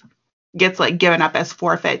 Lewis gets like given up as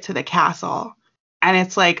forfeit to the castle. And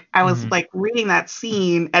it's like I was like reading that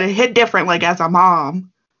scene and it hit different like as a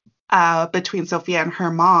mom between Sophia and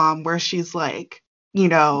her mom, where she's like, you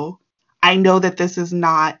know, I know that this is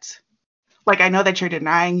not like, I know that you're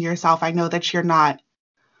denying yourself. I know that you're not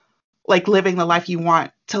like living the life you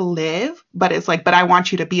want to live, but it's like, but I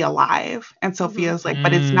want you to be alive. And Sophia's like,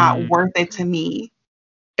 but it's not worth it to me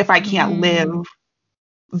if I can't live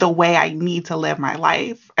the way I need to live my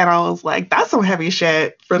life. And I was like, that's some heavy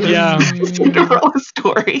shit for this Cinderella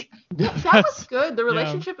story. That was good. The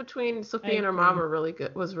relationship between Sophia and her mom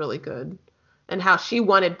was really good. And how she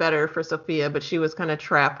wanted better for Sophia, but she was kind of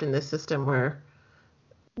trapped in this system where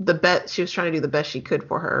she was trying to do the best she could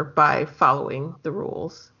for her by following the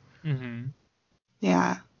rules.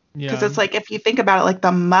 Yeah. Because it's like, if you think about it, like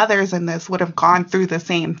the mothers in this would have gone through the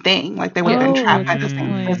same thing. Like they would have been trapped by the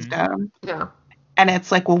same system. Yeah. And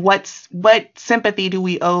it's like, well, what sympathy do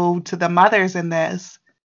we owe to the mothers in this?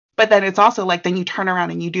 But then it's also like, then you turn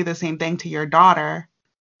around and you do the same thing to your daughter.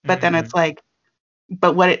 But then it's like,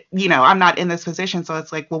 but I'm not in this position. So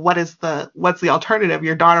it's like, well, what's the alternative?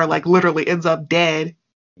 Your daughter like literally ends up dead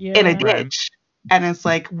in a ditch. And it's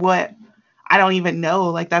like, what? I don't even know.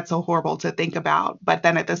 Like, that's so horrible to think about. But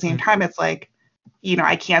then at the same time, it's like, you know,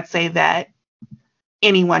 I can't say that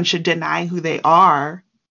anyone should deny who they are.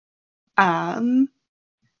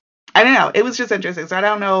 I don't know. It was just interesting. So I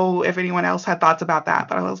don't know if anyone else had thoughts about that,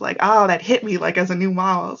 but I was like, oh, that hit me like as a new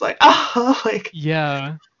mom. I was like, oh, like,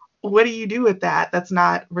 yeah. What do you do with that? That's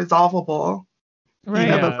not resolvable. Right.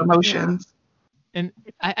 You know, those emotions. Yeah. And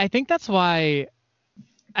I think that's why,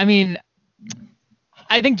 I mean,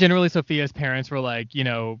 I think generally Sophia's parents were like, you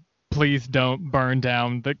know, please don't burn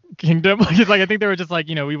down the kingdom. Like, I think they were just like,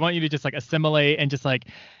 you know, we want you to just like assimilate and just like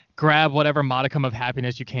grab whatever modicum of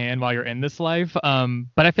happiness you can while you're in this life.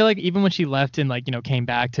 But I feel like even when she left and like, you know, came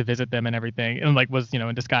back to visit them and everything and like was, you know,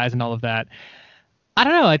 in disguise and all of that, I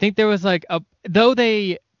don't know. I think there was like though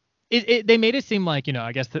they they made it seem like,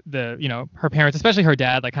 I guess the her parents, especially her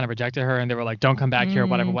dad, like kind of rejected her and they were like, don't come back here,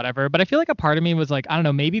 whatever. But I feel like a part of me was like, I don't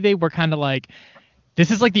know, maybe they were kind of like, this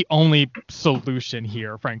is like the only solution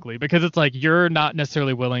here, frankly, because it's like you're not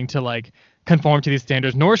necessarily willing to like conform to these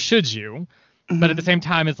standards, nor should you. But at the same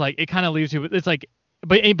time, it's like it kind of leaves you. It's like,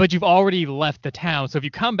 but you've already left the town, so if you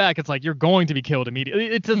come back, it's like you're going to be killed immediately.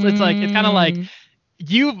 It's like it's kind of like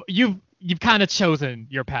you've kind of chosen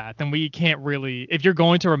your path, and we can't really. If you're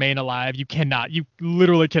going to remain alive, you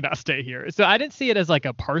literally cannot stay here. So I didn't see it as like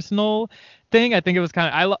a personal thing. I think it was kind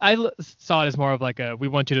of I saw it as more of like we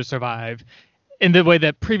want you to survive. In the way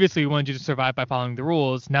that previously we wanted you to survive by following the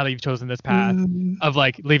rules, now that you've chosen this path of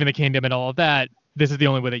like leaving the kingdom and all of that, this is the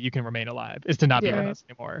only way that you can remain alive, is to not be with us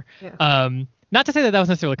anymore. Yeah. Not to say that was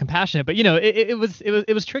necessarily compassionate, but it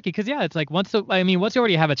was tricky because it's like once you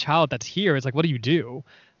already have a child that's here, it's like what do you do?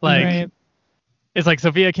 Like it's like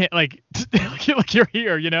Sophia can't like like you're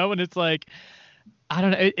here, and it's like I don't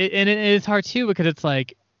know, and it is hard too because it's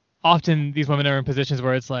like. Often these women are in positions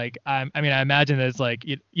where it's like, I imagine that it's like,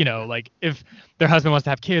 like if their husband wants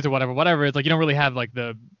to have kids or whatever, it's like you don't really have like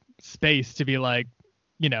the space to be like,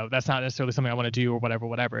 that's not necessarily something I want to do or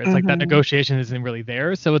whatever. It's like that negotiation isn't really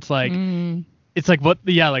there. So it's like, it's like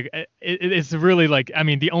it's really like,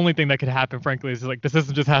 the only thing that could happen, frankly, is like the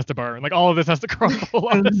system just has to burn. Like all of this has to crumble,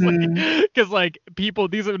 honestly, because like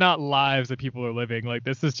these are not lives that people are living. Like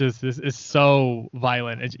this is so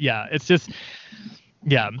violent. It's just.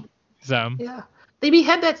 Yeah. So. Yeah. They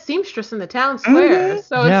behead that seamstress in the town square.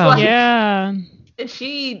 So it's like. Yeah. And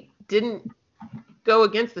she didn't go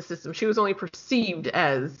against the system. She was only perceived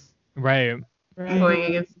as. Right. Going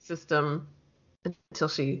against the system until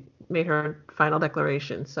she made her final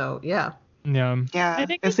declaration. So yeah. Yeah. Yeah. I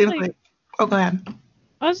think it seems like. Oh, go ahead.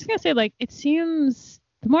 I was just gonna say, like, it seems.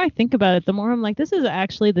 The more I think about it, the more I'm like, this is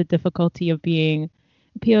actually the difficulty of being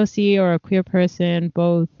a POC or a queer person,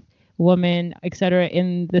 both. Woman, etc.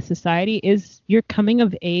 in the society is your coming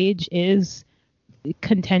of age is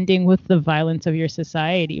contending with the violence of your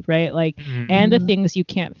society, right? Like, and the things you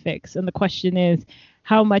can't fix. And the question is,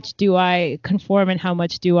 how much do I conform and how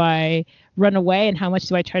much do I run away and how much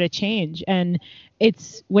do I try to change? And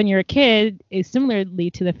it's when you're a kid, is similarly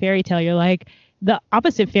to the fairy tale. You're like the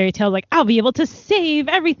opposite fairy tale, like I'll be able to save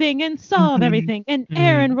everything and solve everything, and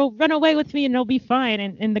Aaron will run away with me and it'll be fine.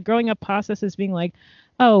 And the growing up process is being like,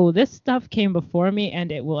 oh, this stuff came before me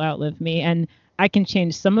and it will outlive me and I can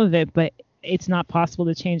change some of it, but it's not possible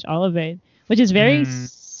to change all of it, which is very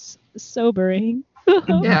sobering.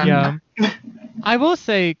 Yeah. I will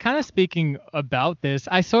say, kind of speaking about this,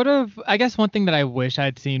 I guess one thing that I wish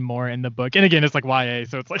I'd seen more in the book, and again, it's like YA,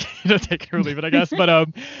 so it's like, take it or leave it, I guess. But,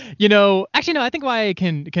 actually, no, I think YA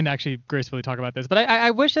can actually gracefully talk about this. But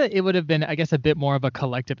I wish that it would have been, I guess, a bit more of a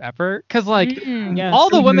collective effort. Because, like, all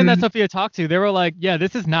the women that Sophia talked to, they were like, yeah,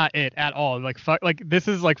 this is not it at all. Like, this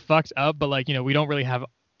is, like, fucked up, but, like, we don't really have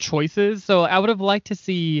choices. So I would have liked to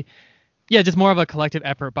see... Yeah, just more of a collective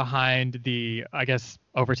effort behind the, I guess,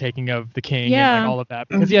 overtaking of the king and like all of that.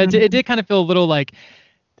 Because it did kind of feel a little like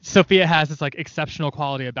Sophia has this like exceptional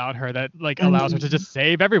quality about her that like allows her to just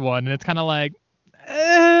save everyone, and it's kind of like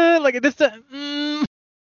this.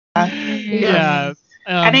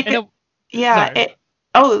 Yeah.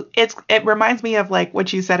 It reminds me of like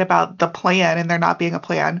what you said about the plan and there not being a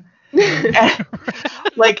plan. And,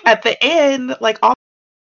 like at the end, like all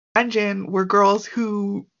the dungeon were girls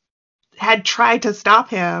who had tried to stop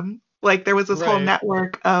him. Like there was this whole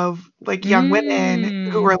network of like young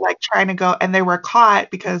women who were like trying to go, and they were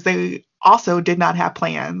caught because they also did not have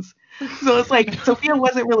plans. So it's like Sophia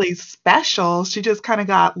wasn't really special. She just kind of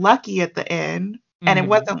got lucky at the end. And it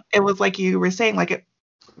was like you were saying, like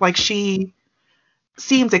she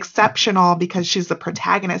seems exceptional because she's the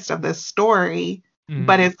protagonist of this story.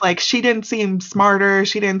 But it's like she didn't seem smarter.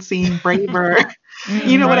 She didn't seem braver.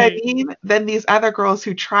 You know what I mean? Then these other girls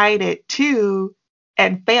who tried it too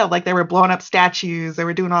and failed, like they were blowing up statues, they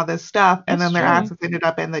were doing all this stuff, and then their asses ended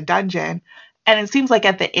up in the dungeon. And it seems like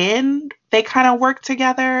at the end they kind of worked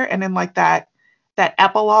together, and then like that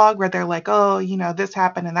epilogue where they're like, oh, this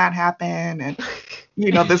happened and that happened, and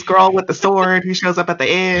this girl with the sword who shows up at the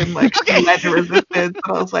end, like she led the resistance.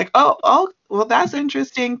 And I was like, oh, well, that's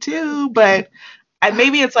interesting too, but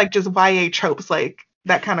maybe it's like just YA tropes, like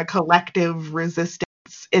that kind of collective resistance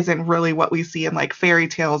isn't really what we see in like fairy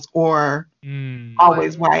tales or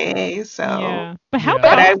always YA. So, but how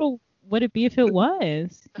powerful would it be if it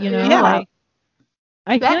was? Like,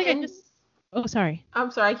 I feel like I just. Oh, sorry.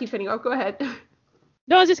 I'm sorry. I keep cutting off. Go ahead.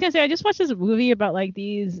 No, I was just gonna say I just watched this movie about like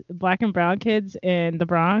these black and brown kids in the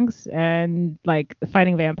Bronx and like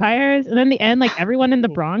fighting vampires, and then the end, like everyone in the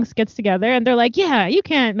Bronx gets together and they're like, "Yeah, you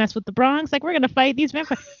can't mess with the Bronx. Like we're gonna fight these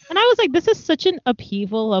vampires." And I was like, "This is such an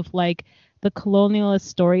upheaval of like the colonialist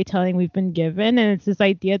storytelling we've been given," and it's this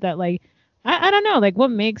idea that like I don't know, like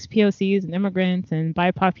what makes POCs and immigrants and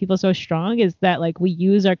BIPOC people so strong is that like we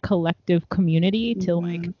use our collective community to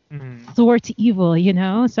like thwart evil, you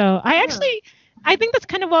know? So I think that's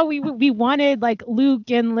kind of why we wanted like Luke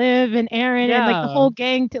and Liv and Aaron and like the whole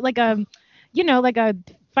gang to like like a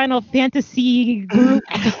Final Fantasy group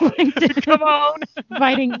to come on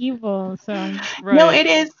fighting evil. So no,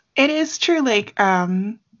 it is true. Like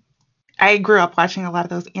I grew up watching a lot of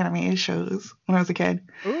those animated shows when I was a kid.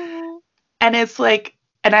 Ooh. And it's like,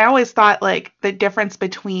 and I always thought like the difference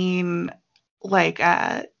between like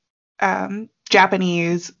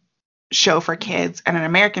Japanese show for kids and an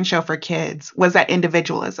American show for kids was that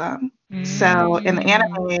individualism. So in the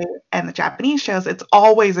anime and the Japanese shows, it's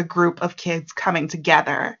always a group of kids coming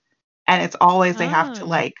together, and it's always they have to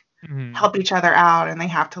like help each other out, and they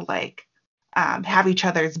have to like have each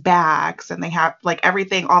other's backs, and they have like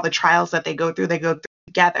everything, all the trials that they go through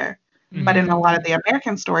together. But in a lot of the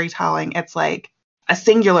American storytelling, it's like a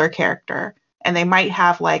singular character, and they might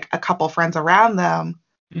have like a couple friends around them,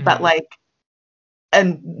 but like,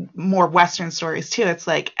 and more Western stories too, it's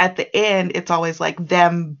like at the end, it's always like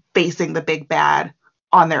them facing the big bad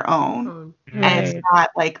on their own. And it's not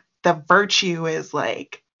like the virtue is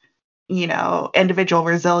like, individual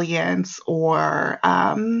resilience or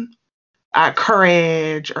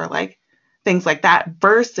courage or like things like that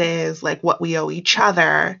versus like what we owe each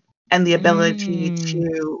other and the ability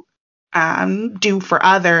to do for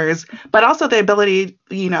others, but also the ability,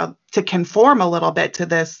 to conform a little bit to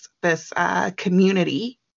this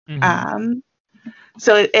community.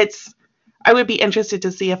 So I would be interested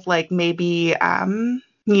to see if like maybe, I don't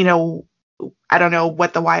know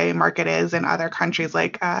what the YA market is in other countries,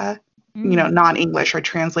 like, non-English or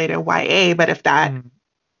translated YA, but if that,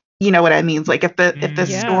 you know what I mean? Like if the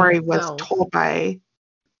story was told by,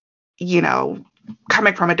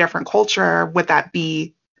 coming from a different culture, would that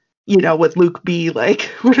be, would Luke be like,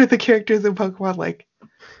 what are the characters in Pokemon like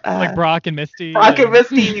Brock and Misty? Brock and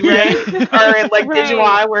Misty, right? Or in like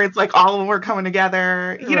Digimon, where it's like all of them were coming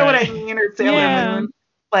together. You know what I mean? Or Sailor Moon.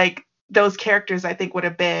 Like those characters, I think would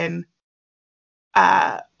have been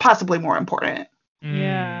possibly more important.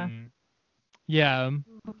 Yeah. Yeah.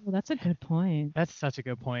 Oh, that's a good point. That's such a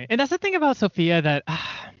good point. And that's the thing about Sophia that.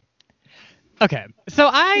 Okay, so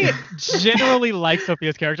I generally like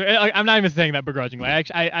Sophia's character. I'm not even saying that begrudgingly.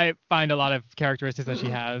 I find a lot of characteristics that she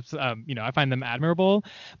has, I find them admirable.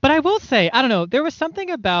 But I will say, I don't know, there was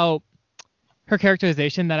something about her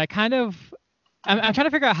characterization that I'm trying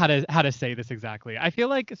to figure out how to say this exactly. I feel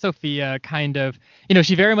like Sophia kind of,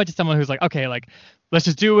 she very much is someone who's like, okay, like, let's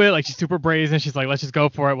just do it. Like, she's super brazen. She's like, let's just go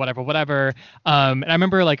for it, whatever. And I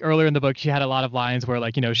remember like earlier in the book, she had a lot of lines where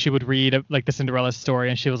like, she would read like the Cinderella story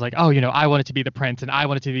and she was like, oh, I wanted to be the prince and I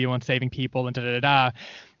wanted to be the one saving people and da-da-da-da.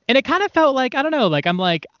 And it kind of felt like, I don't know, like, I'm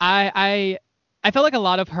like, I felt like a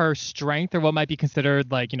lot of her strength or what might be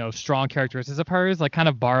considered like, strong characteristics of hers, like kind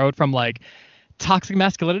of borrowed from like toxic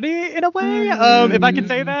masculinity in a way, if I can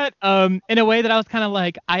say that, in a way that I was kind of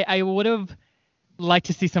like, I would have liked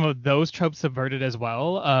to see some of those tropes subverted as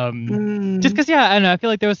well. Just because, I don't know, I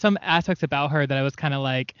feel like there was some aspects about her that I was kind of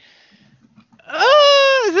like,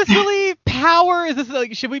 is this really power? Is this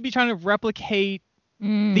like, should we be trying to replicate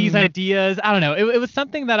these ideas? I don't know. It was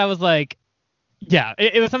something that I was like,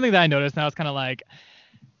 it was something that I noticed, and I was kind of like,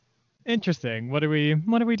 interesting. What are we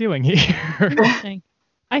doing here?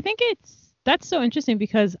 I think that's so interesting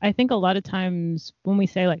because I think a lot of times when we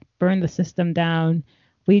say like burn the system down,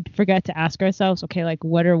 we forget to ask ourselves, okay, like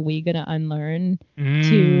what are we going to unlearn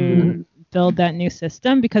to build that new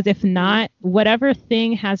system? Because if not, whatever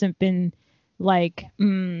thing hasn't been like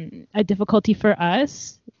a difficulty for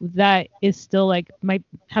us that is still like might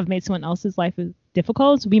have made someone else's life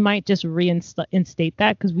difficult, we might just reinstate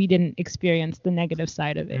that because we didn't experience the negative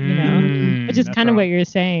side of it, which is kind of what you're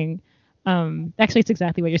saying. Actually, it's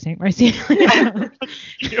exactly what you're saying, Marcy.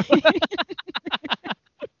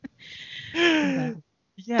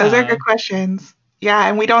 Those are good questions. Yeah,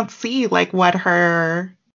 and we don't see like what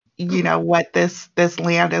her, what this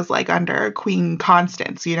land is like under Queen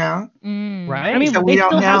Constance, Right? I mean, so they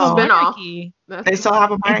still have a monarchy. They still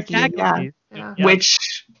have a monarchy, Exactly.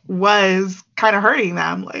 which was kind of hurting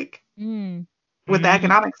them, like with the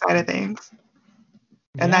economic side of things,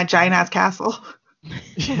 and that giant ass castle.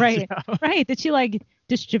 Right. Did she like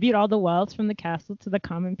distribute all the wealth from the castle to the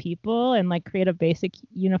common people and like create a basic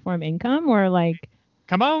uniform income, or like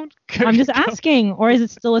Come on. I'm just asking, or is it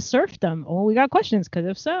still a serfdom? Oh, we got questions, because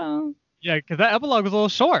if so. Yeah, because that epilogue was a little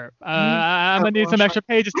short. I'm going to need some extra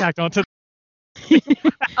pages tacked onto. I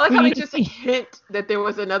like how they just hint that there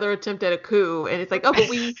was another attempt at a coup, and it's like, oh, but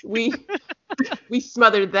we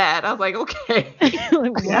smothered that. I was like, okay.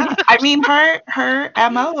 Yeah, I mean, her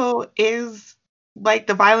MO is like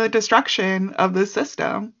the violent destruction of the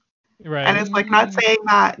system. Right. And it's like not saying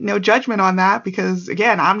that, no judgment on that, because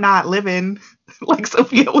again, I'm not living like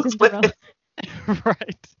Sophia was living.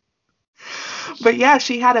 Right. But yeah,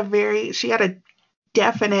 she had a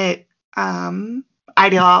definite ideology.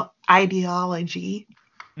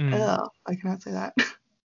 Ugh, I cannot say that.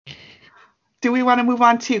 Do we want to move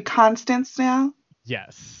on to Constance now?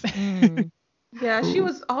 Yes. Yeah, she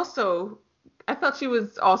was also. I thought she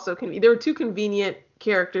was also convenient. There were two convenient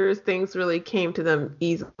characters. Things really came to them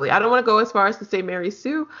easily. I don't want to go as far as to say Mary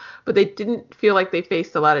Sue, but they didn't feel like they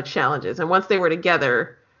faced a lot of challenges. And once they were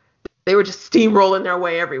together, they were just steamrolling their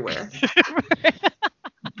way everywhere.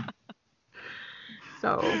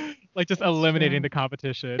 So, like just eliminating the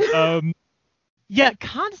competition. Yeah,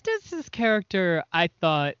 Constance's character, I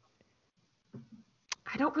thought.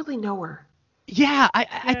 I don't really know her. Yeah,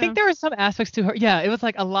 I think there were some aspects to her. Yeah, it was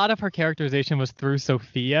like a lot of her characterization was through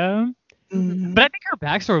Sophia. Mm-hmm. But I think her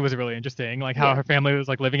backstory was really interesting, like how her family was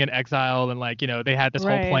like living in exile and like, you know, they had this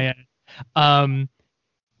whole plan.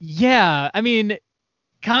 Yeah, I mean,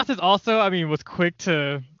 Constance also, I mean, was quick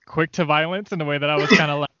to violence in the way that I was kind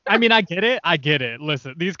of like, I mean, I get it.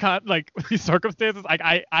 Listen, these circumstances, like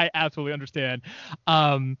I absolutely understand.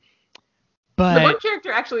 But the one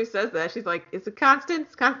character actually says that. She's like, is it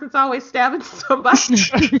Constance? Constance always stabbing somebody.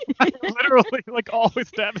 Literally, like always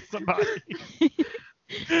stabbing somebody.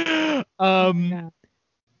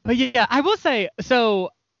 But yeah, I will say,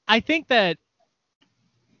 so I think that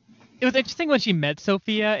it was interesting when she met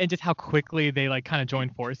Sophia and just how quickly they like kind of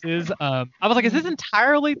joined forces. I was like, is this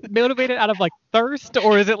entirely motivated out of like thirst,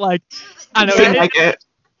 or is it like, I don't know, like it.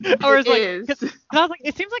 Or is like, cause I was like,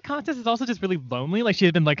 it seems like Constance is also just really lonely. Like she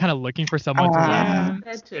had been like kind of looking for someone to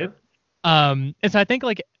that too. And so I think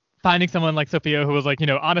like finding someone like Sophia who was like, you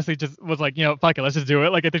know, honestly just was like, you know, fuck it, let's just do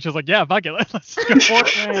it. Like I think she was like, yeah, fuck it, let's just go for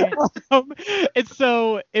it. And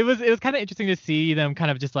so it was kind of interesting to see them kind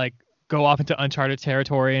of just like go off into uncharted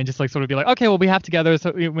territory and just like sort of be like, okay, well we have together,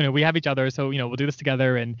 so you know we have each other, so you know we'll do this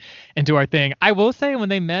together and do our thing. I will say when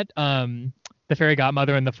they met the fairy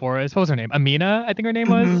godmother in the forest, what was her name? Amina, I think her name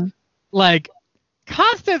was. Like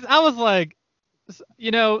Constance, I was like,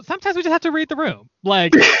 you know, sometimes we just have to read the room.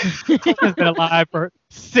 Like, has been alive for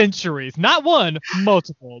centuries, not one,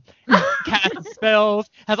 multiple. Casts spells,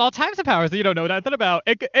 has all types of powers that you don't know nothing about.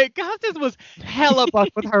 And Constance was hella buff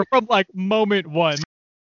with her from like moment one.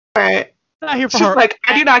 Right. Not here for she's her. Like,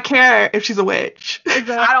 I do not care if she's a witch.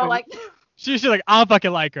 Exactly. I don't like. She's like, I don't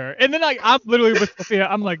fucking like her. And then like I'm literally with Sophia.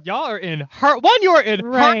 I'm like, y'all are in her. One, you are in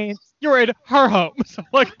her. You're in her home. So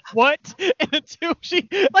like, what? And then two, she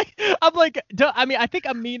like, I'm like, I mean, I think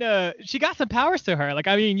Amina, she got some powers to her. Like,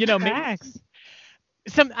 I mean, you know, maybe I'm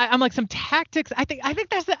like some tactics. I think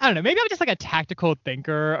that's I don't know. Maybe I'm just like a tactical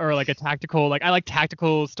thinker or like a tactical like I like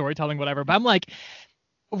tactical storytelling, whatever. But I'm like,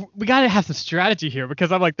 we gotta have some strategy here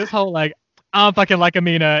because I'm like this whole like I don't fucking like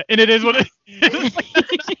Amina, and it is what it is. Like,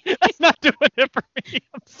 that's not doing it for me.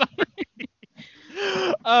 I'm sorry.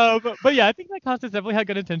 But yeah, I think that Constance definitely had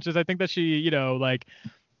good intentions. I think that she, you know, like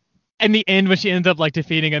in the end when she ends up like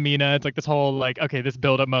defeating Amina, it's like this whole like okay, this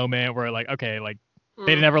build up moment where like okay, like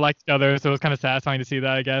they never liked each other, so it was kind of satisfying to see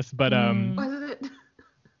that, I guess. But wasn't it?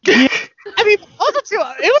 Yeah, I mean, also too,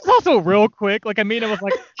 it was also real quick. Like Amina was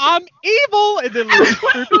like, "I'm evil," and then like,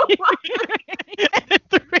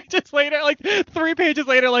 3 pages later,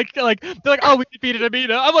 like they're like, "Oh, we defeated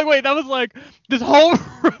Amina." I'm like, wait, that was like this whole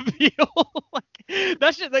reveal. Like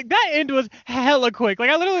that shit, like that end was hella quick. Like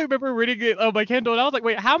I literally remember reading it on my Kindle, and I was like,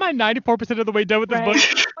 wait, how am I 94% of the way done with this book?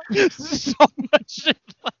 So much shit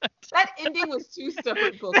left. That ending was 2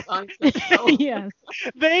 separate books on Yes.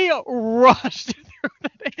 They rushed through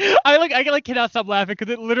that. I cannot stop laughing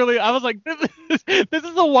because it literally, I was like, this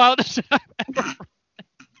is the wildest shit I've ever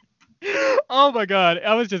read. Oh my god.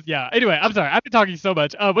 I was just, yeah. Anyway, I'm sorry. I've been talking so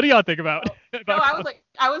much. What do y'all think about? No,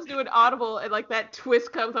 I was doing Audible and like that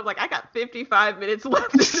twist comes. I'm like, I got 55 minutes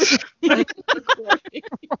left. Right.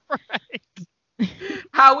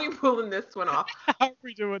 How are we pulling this one off? How are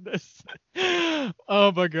we doing this?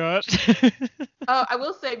 Oh my gosh. I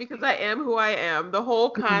will say, because I am who I am, the whole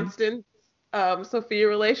Constance Sophia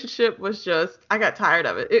relationship was just, I got tired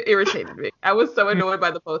of it. It irritated me. I was so annoyed by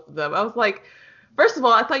the both of them. I was like, first of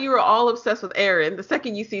all, I thought you were all obsessed with Aaron. The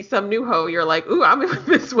second you see some new hoe, you're like, ooh, I'm in with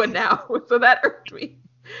this one now. So that irked me.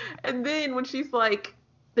 And then when she's like,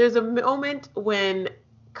 there's a moment when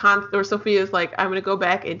Sophia's like, I'm gonna go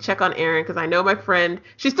back and check on Aaron because I know my friend.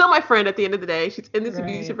 She's still my friend at the end of the day. She's in this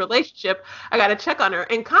abusive relationship. I gotta check on her.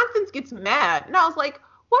 And Constance gets mad, and I was like,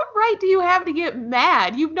 what right do you have to get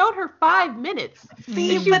mad? You've known her 5 minutes.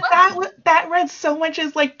 See, but that read so much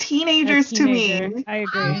as like teenagers to me. I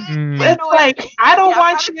agree. It's like, I don't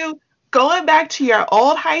want you going back to your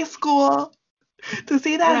old high school to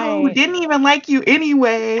see that who didn't even like you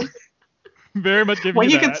anyway. Very much giving when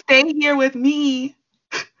you that. Could stay here with me.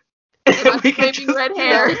 We could just red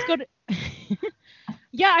hair.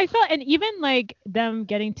 Yeah, I felt, and even like them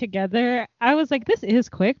getting together, I was like, this is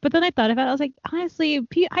quick. But then I thought about it. I was like, honestly,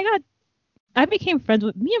 I became friends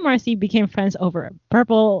with me and Marcy became friends over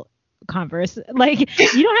purple Converse. Like,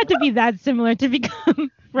 you don't have to be that similar to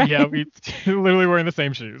become friends. Yeah, we literally wearing the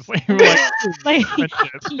same shoes. Like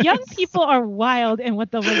young people are wild in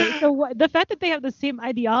what they'll relate. So the fact that they have the same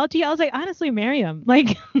ideology, I was like, honestly, marry them.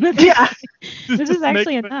 Like, this is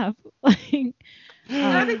actually enough. Like.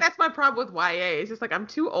 I think that's my problem with YA. It's just like, I'm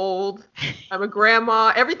too old. I'm a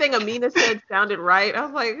grandma. Everything Amina said sounded right. I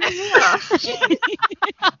was like, yeah.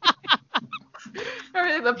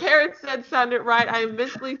 Everything the parents said sounded right. I am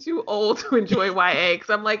mentally too old to enjoy YA because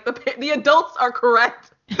I'm like, the adults are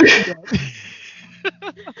correct.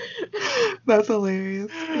 That's hilarious.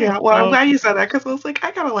 Yeah, well, I'm glad you said that because I was like,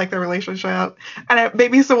 I kind of like the relationship. And it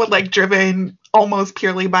made me someone like driven almost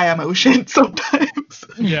purely by emotion sometimes.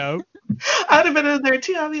 Yeah. I'd have been in there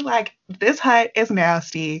too. I'd be like, this hut is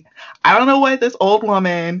nasty. I don't know what this old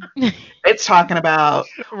woman is talking about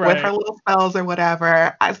with her little spells or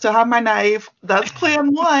whatever. I still have my knife. That's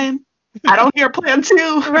plan 1. I don't hear plan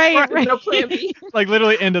 2. Right. No plan B. Like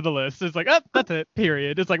literally end of the list. It's like, oh, that's it.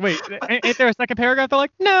 Period. It's like, wait, ain't there a second paragraph? They're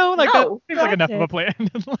like, no. Like that seems like enough of a plan.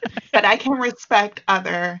 But I can respect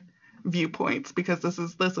other viewpoints because this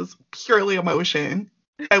is purely emotion.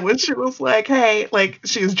 And when she was like, hey, like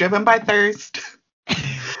she was driven by thirst,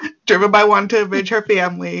 driven by wanting to avenge her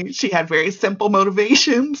family. She had very simple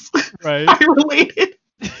motivations. Right. I related.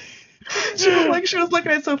 She was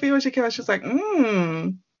looking at Sophia when she came out. She was like,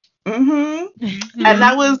 and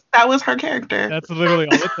that was her character. That's literally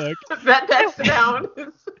all it took. That's down.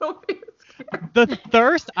 The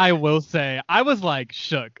thirst, I will say, I was like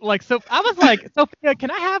shook. Like, so I was like, Sophia, can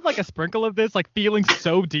I have like a sprinkle of this? Like feeling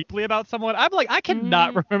so deeply about someone. I'm like, I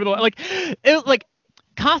cannot remember like it was like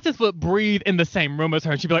Constance would breathe in the same room as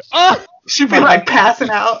her, and she'd be like, oh, she'd be like passing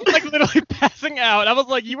out, like literally passing out. I was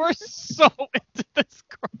like, you are so into this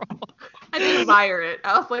girl. I didn't admire it.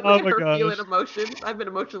 I was like, look at her feeling emotions. I've been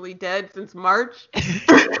emotionally dead since March. Since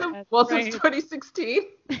 2016.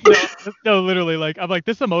 No, literally, like, I'm like,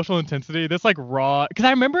 this emotional intensity, this, like, raw, because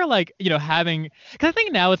I remember, like, you know, having, because I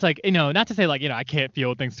think now it's, like, you know, not to say, like, you know, I can't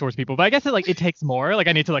feel things towards people, but I guess it takes more, like,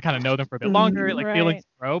 I need to, like, kind of know them for a bit longer, like, feelings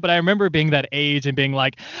grow, but I remember being that age and being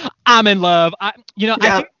like, I'm in love, I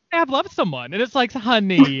think I've loved someone, and it's like,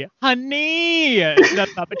 honey,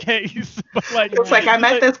 that's not the case. But like, it's like I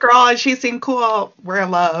met this girl and she seemed cool. We're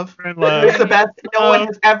in love. It's the best. No one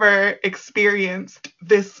has ever experienced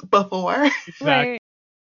this before. Exactly. Right.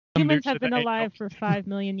 Humans have been alive for 5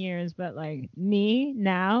 million years, but like me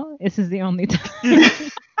now, this is the only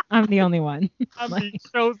time. I'm the only one. I'm the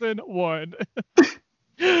chosen one.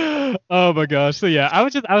 Oh my gosh. So yeah, I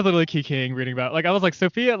was literally kikiing reading about, like, I was like,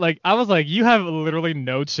 Sophia, like, I was like, you have literally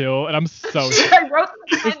no chill, and I'm so I wrote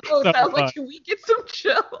the notes. I was like, can we get some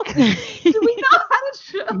chill? Do we know how to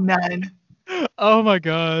chill? None. Oh my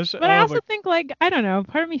gosh. But I also think, like, I don't know,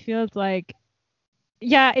 part of me feels like,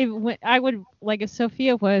 yeah, I would, like, if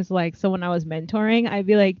Sophia was like someone I was mentoring, I'd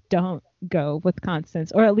be like, don't go with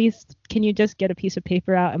Constance, or at least can you just get a piece of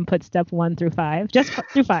paper out and put step 1 through 5, just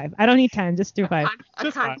through 5. I don't need 10, just through 5.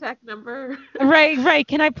 A contact number. Right.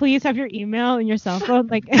 Can I please have your email and your cell phone?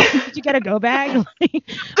 Like, did you get a go bag?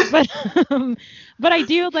 But I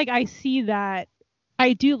do, like, I see that.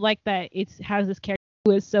 I do like that it has this character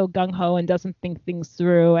who is so gung-ho and doesn't think things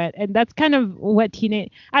through, and that's kind of what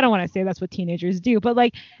I don't want to say that's what teenagers do, but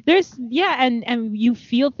like there's and you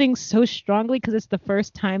feel things so strongly because it's the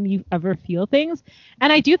first time you ever feel things,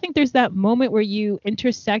 and I do think there's that moment where you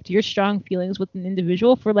intersect your strong feelings with an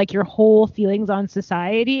individual for like your whole feelings on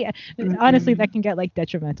society. Honestly, that can get like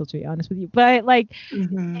detrimental, to be honest with you, but like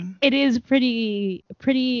it is pretty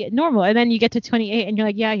normal, and then you get to 28 and you're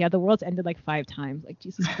like, yeah, the world's ended like 5 times, like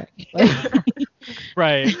Jesus Christ. Like,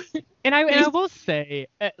 right. And I will say,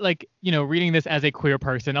 like, you know, reading this as a queer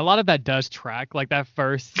person, a lot of that does track, like that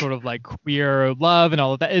first sort of like queer love and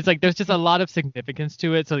all of that. It's like there's just a lot of significance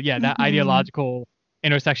to it. So yeah, that ideological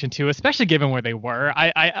intersection too, especially given where they were.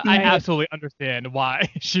 I absolutely understand why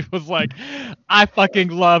she was like, I fucking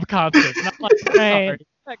love Constance. And I'm like,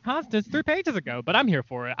 that Constance 3 pages ago, but I'm here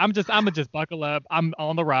for it. I'm just buckle up. I'm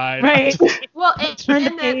on the ride. Right. Well, Turn the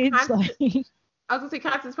and page. that Like, I was gonna say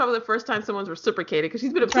Constance probably the first time someone's reciprocated because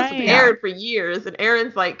she's been obsessed Right. with Aaron for years, and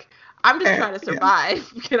Aaron's like, I'm just trying to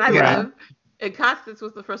survive. Can I Yeah. live? And Constance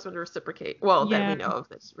was the first one to reciprocate. Well, that Yeah. we know of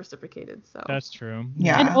that's reciprocated. So That's true.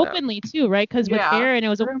 Yeah. and openly too, right? Because with Yeah. Aaron, it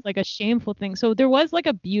was almost like a shameful thing. So there was like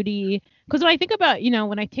a beauty. Because when I think about,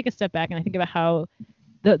 when I take a step back and I think about how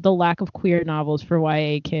the lack of queer novels for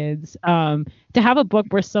YA kids, to have a book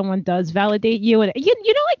where someone does validate you, and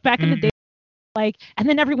like back in the day, like, and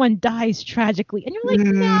then everyone dies tragically, and you're like,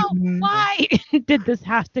 no, why did this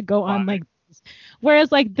have to go on like this?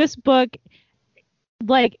 Whereas like this book,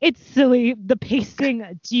 like, it's silly, the pacing,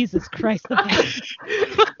 Jesus Christ, but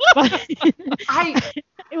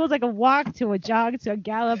it was like a walk to a jog to a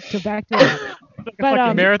gallop to back to a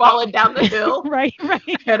but marathon. falling down the hill, right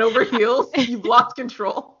head over heels, you've lost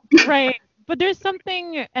control. right. But there's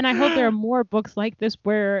something, and I hope there are more books like this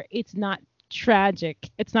where it's not tragic.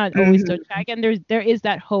 It's not always so tragic, and there is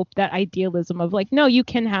that hope, that idealism of like, no, you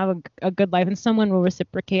can have a good life, and someone will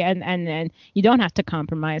reciprocate, and you don't have to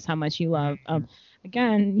compromise how much you love.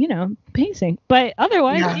 Again, pacing, but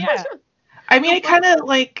otherwise, yeah. I mean, it kind of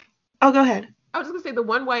like. Oh, go ahead. I was just gonna say the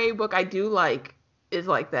one YA book I do like is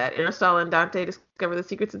like that. Interstellar and Dante Discover the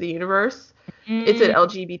Secrets of the Universe. It's an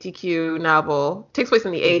LGBTQ novel. Takes place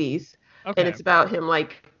in the 80s. Okay. And it's about him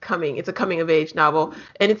like it's a coming of age novel.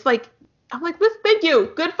 And it's like, I'm like, thank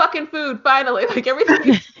you. Good fucking food, finally. Like everything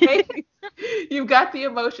you say, you've got the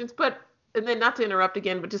emotions. And then not to interrupt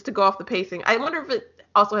again, but just to go off the pacing. I wonder if it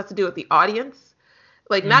also has to do with the audience.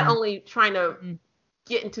 Like not only trying to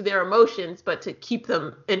get into their emotions, but to keep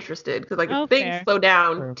them interested. Because like if things slow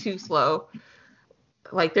down too slow,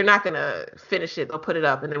 like they're not gonna finish it. They'll put it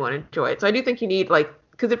up and they won't enjoy it. So I do think you need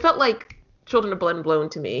because it felt like Children of Blood and Blown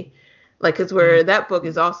to me, like because where that book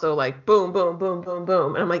is also like boom, boom, boom, boom,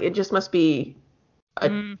 boom, and I'm like, it just must be for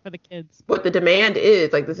the kids. What the demand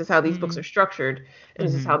is, like this is how these books are structured, and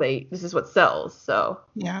this is what sells. So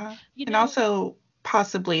yeah, and also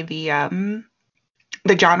possibly the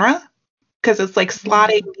genre. Because it's like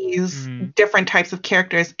slotting these different types of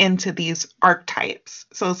characters into these archetypes.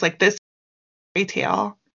 So it's like this fairy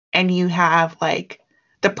tale, and you have like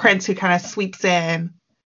the prince who kind of sweeps in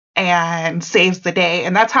and saves the day.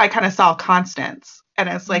 And that's how I kind of saw Constance. And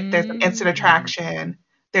it's like there's an instant attraction,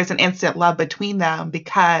 there's an instant love between them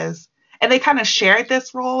and they kind of shared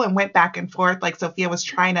this role and went back and forth. Like Sophia was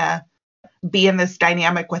trying to be in this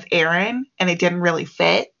dynamic with Aaron, and it didn't really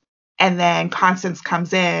fit. And then Constance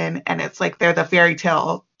comes in, and it's like they're the fairy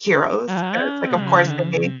tale heroes. It's like, of course,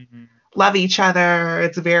 they love each other.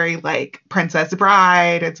 It's very like Princess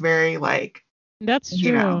Bride. It's very like, that's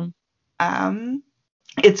true.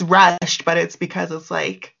 It's rushed, but it's because it's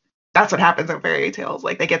like that's what happens in fairy tales.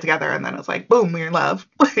 Like they get together, and then it's like, boom, we're in love.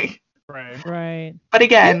 Right. But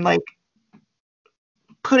again, like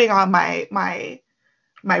putting on my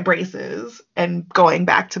braces and going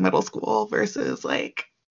back to middle school versus like.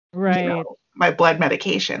 Right. My blood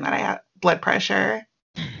medication that I have, blood pressure,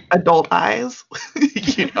 adult eyes,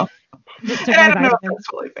 And I don't know if that's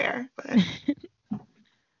totally fair, but.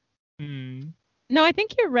 No, I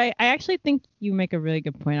think you're right. I actually think you make a really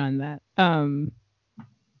good point on that. I'm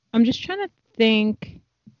just trying to think.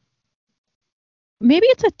 Maybe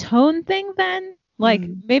it's a tone thing then. Like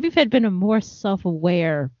maybe if it had been a more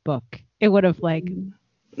self-aware book, it would have like.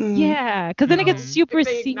 Yeah, because then it gets super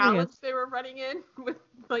serious. They were running in with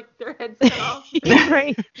like their heads cut off.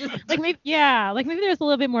 Right. Like maybe there's a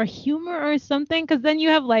little bit more humor or something, because then you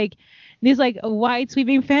have like these like wide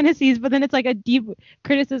sweeping fantasies, but then it's like a deep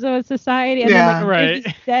criticism of society, and then like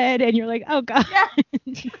it's dead, and you're like, oh god.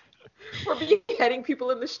 Yeah. We're beheading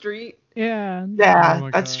people in the street. Yeah. Yeah,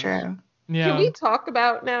 that's true. Yeah. Can we talk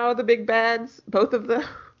about now the big bads, both of them?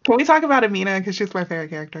 Can we talk about Amina, because she's my favorite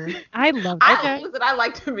character? I love her. I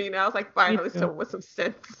liked Amina. I was like, finally someone with some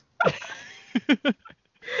sense.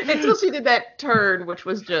 Until she did that turn, which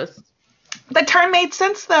was just. The turn made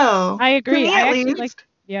sense, though. I agree. I actually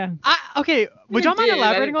okay, would y'all mind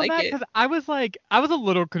elaborating on that? Because I was a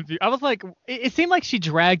little confused. I was like, it seemed like she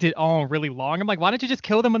dragged it on really long. I'm like, why didn't you just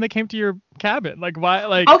kill them when they came to your cabin? Like, why?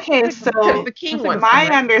 Like. Okay, so the king was my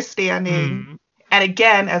understanding. And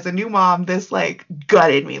again, as a new mom, this like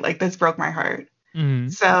gutted me. Like this broke my heart.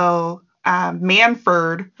 So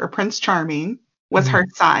Manfred, or Prince Charming, was her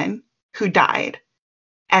son who died.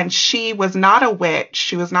 And she was not a witch.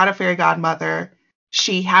 She was not a fairy godmother.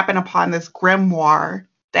 She happened upon this grimoire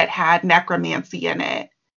that had necromancy in it.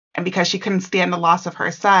 And because she couldn't stand the loss of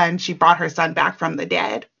her son, she brought her son back from the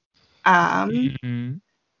dead.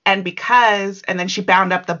 And then she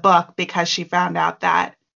bound up the book because she found out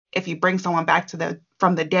that if you bring someone back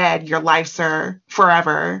from the dead, your lives are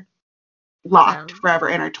forever locked, forever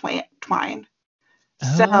intertwined.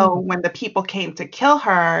 So when the people came to kill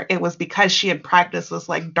her, it was because she had practiced this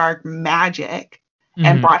like dark magic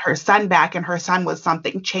and brought her son back, and her son was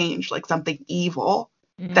something changed, like something evil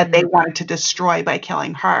that they wanted to destroy by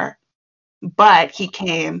killing her. But he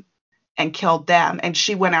came and killed them, and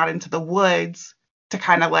she went out into the woods to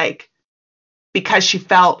kind of like, because she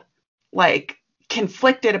felt like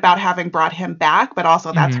conflicted about having brought him back, but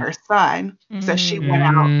also that's her son. So she went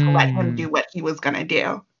out to let him do what he was going to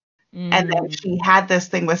do. And then she had this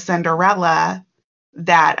thing with Cinderella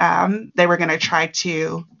that they were going to try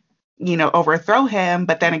to, overthrow him.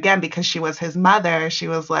 But then again, because she was his mother, she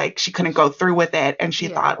was like, she couldn't go through with it. And she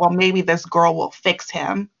thought, well, maybe this girl will fix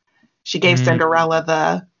him. She gave Cinderella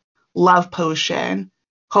the love potion,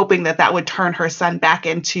 hoping that would turn her son back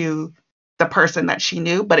into the person that she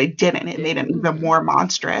knew. But it didn't. It made him even more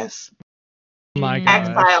monstrous. My God.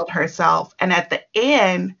 Exiled herself. And at the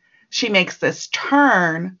end, she makes this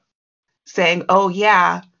turn saying, oh,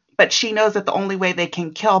 yeah, but she knows that the only way they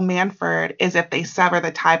can kill Manfred is if they sever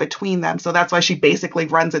the tie between them. So that's why she basically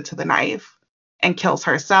runs into the knife and kills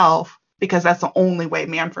herself, because that's the only way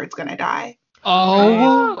Manfred's going to die.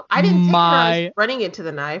 Oh, I didn't take her as running into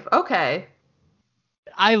the knife. Okay.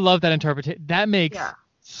 I love that interpretation. That makes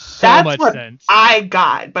so that's much what sense. I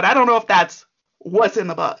got, but I don't know if that's what's in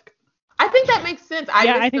the book. I think that makes sense.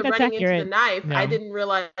 I think that's running accurate. into the knife. Yeah. I didn't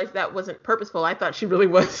realize that wasn't purposeful. I thought she really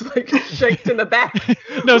was like shanked in the back.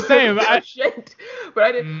 No, same. Shanked, but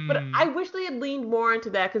I didn't. But I wish they had leaned more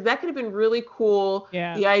into that, because that could have been really cool.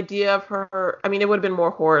 Yeah. The idea of her. I mean, it would have been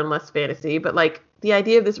more horror and less fantasy, but like the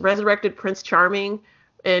idea of this resurrected Prince Charming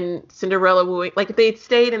and Cinderella wooing. Like if they had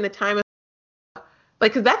stayed in the time of,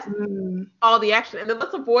 like, because that's all the action, and then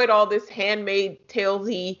let's avoid all this handmade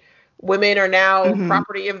talesy. Women are now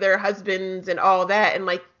property of their husbands and all that, and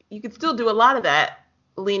like you could still do a lot of that,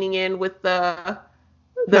 leaning in with the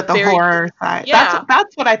horror side. Yeah.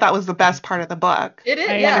 That's what I thought was the best part of the book. It is,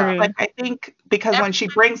 agree. Like I think because when she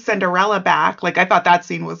brings Cinderella back, like I thought that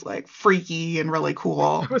scene was like freaky and really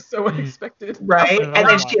cool. It was so unexpected. Right? And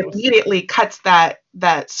then she immediately cuts that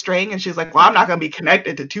string, and she's like, well, I'm not gonna be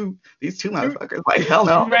connected to these two motherfuckers. Like, hell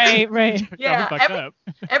no. Right. Yeah.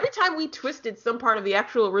 Every time we twisted some part of the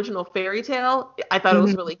actual original fairy tale, I thought it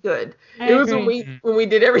was really good. It was when we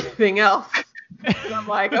did everything else. And I'm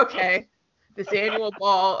like, okay. This annual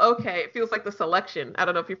ball, okay, it feels like The Selection. I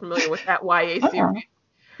don't know if you're familiar with that YA series.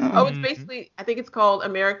 Oh, it's basically, I think it's called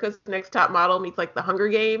America's Next Top Model meets like The Hunger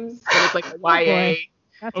Games, and it's like a YA.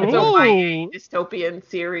 It's a YA dystopian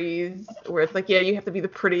series where it's like, yeah, you have to be the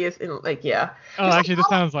prettiest, and like, yeah. Oh, actually, this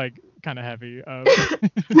sounds like kind of heavy.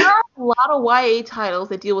 There are a lot of YA titles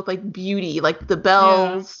that deal with like beauty, like The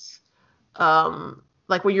Bells,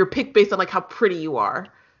 like where you're picked based on like how pretty you are.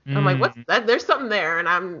 I'm like, what's that? There's something there, and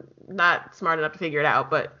I'm not smart enough to figure it out.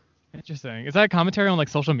 But interesting. Is that a commentary on like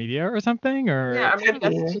social media or something? Or yeah, I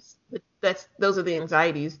mean, those are the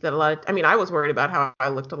anxieties that a lot of. I mean, I was worried about how I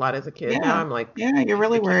looked a lot as a kid. Now I'm like, yeah, you're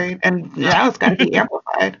really worried, and now it's got to be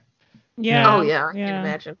amplified. Yeah. Oh yeah, I can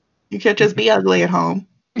imagine. You can't just be ugly at home.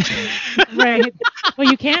 Right. Well,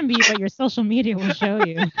 you can be, but your social media will show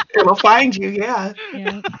you. It will find you. Yeah.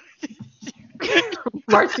 Yeah.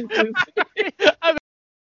 Marcy I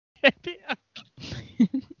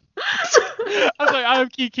was like, I'm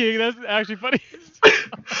King. That's actually funny.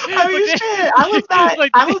 I mean, shit. I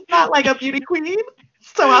was not like a beauty queen,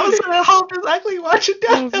 so I was gonna hope exactly watch it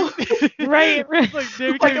down. Right. Like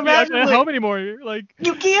David can't be at home anymore. Like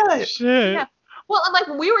you can't. Shit. Yeah. Well, and like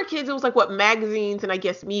when we were kids, it was like what magazines and I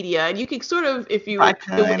guess media, and you could sort of, if you, it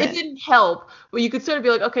didn't help, but you could sort of be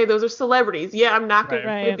like, okay, those are celebrities. Yeah, I'm not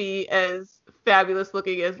gonna be as fabulous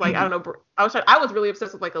looking as like I don't know. I was really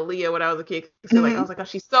obsessed with like Aaliyah when I was a kid. So like I was like, oh,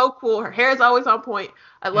 she's so cool. Her hair is always on point.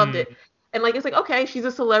 I loved it. And like it's like, okay, she's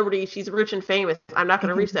a celebrity. She's rich and famous. I'm not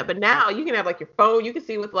gonna reach that. But now you can have like your phone. You can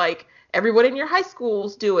see what like everyone in your high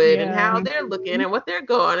schools do it and how they're looking and what they're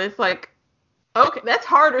going. It's like, okay, that's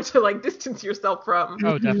harder to like distance yourself from.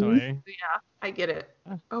 Oh, definitely. Yeah, I get it.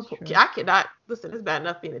 I cannot listen. It's bad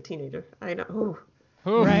enough being a teenager. I know.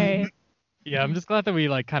 Ooh. Right. Yeah, I'm just glad that we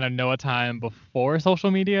like kind of know a time before social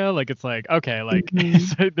media. Like it's like, okay, like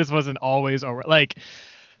this wasn't always over. Like,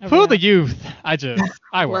 who the youth?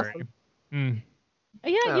 I worry. Yeah,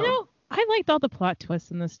 you know, I liked all the plot twists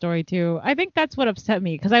in the story too. I think that's what upset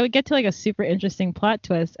me, because I would get to like a super interesting plot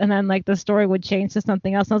twist, and then like the story would change to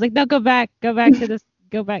something else. And I was like, no, go back to this,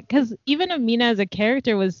 go back. Because even Amina as a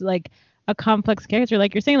character was like a complex character,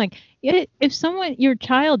 like you're saying, like if your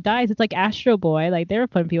child dies, it's like Astro Boy, like they were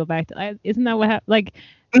putting people back to, isn't that what happened? Like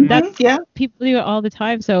that's people do it all the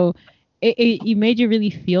time. So it made you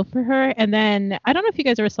really feel for her. And then I don't know if you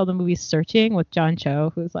guys ever saw the movie Searching with John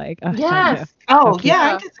Cho, who's like, yes, oh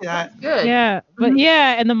yeah, I can see that. Good. Yeah, but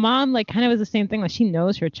and the mom like kind of was the same thing. Like she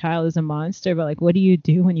knows her child is a monster, but like, what do you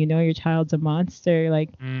do when you know your child's a monster? Like,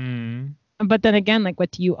 but then again, like,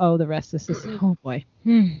 what do you owe the rest of society? Oh boy.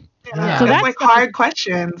 Yeah. So that's like hard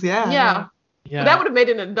questions. Yeah. Well, that would have made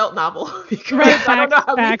an adult novel because I don't know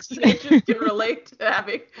how many teenagers can relate to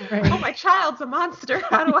having, oh, my child's a monster.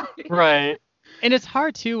 How do I? Right. And it's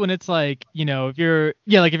hard too when it's like, if your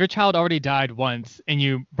child already died once and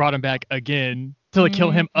you brought him back again to like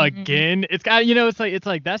kill him again, it's got, it's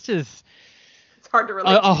like that's just. It's hard to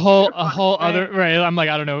relate. A whole other right. I'm like,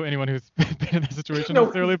 I don't know anyone who's been in that situation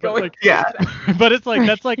necessarily, but like but it's like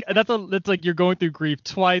that's like you're going through grief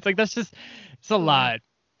twice. Like it's a lot.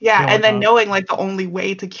 Yeah, and then knowing like the only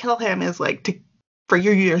way to kill him is like for you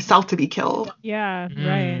yourself to be killed. Yeah,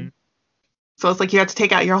 right. So it's like you have to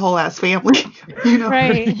take out your whole ass family.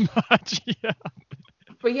 Right. Pretty much, yeah.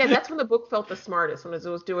 But yeah, that's when the book felt the smartest, when it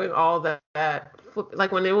was doing all that.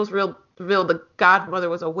 Like when it was revealed the godmother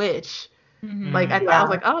was a witch. Like I was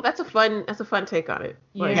like, oh, that's a fun take on it.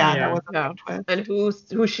 Like, that was a twist. And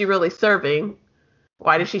who's she really serving?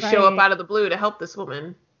 Why did she show up out of the blue to help this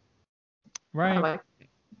woman? Right.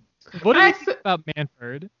 What do you think about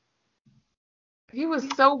Manfred? He was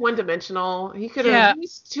so one-dimensional. He could have.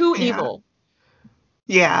 He's too evil.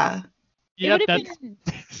 Yeah. Yeah,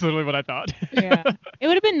 that's literally what I thought. Yeah. It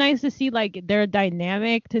would have been nice to see like their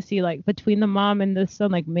dynamic, to see like between the mom and the son,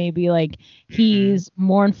 like maybe like he's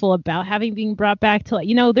mournful about having been brought back to, like,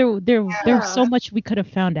 there's so much we could have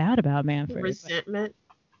found out about Manfred. Resentment.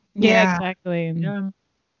 Yeah, exactly.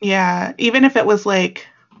 Yeah. Even if it was like,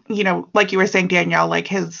 like you were saying, Danielle, like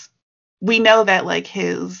we know that like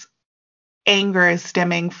his anger is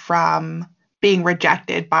stemming from being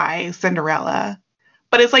rejected by Cinderella.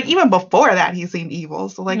 But it's like even before that he seemed evil.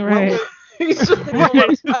 So like it's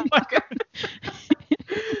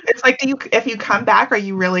like if you come back, are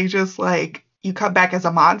you really just like you come back as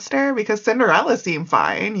a monster? Because Cinderella seemed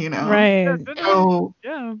fine, Right. So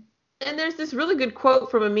yeah. And there's this really good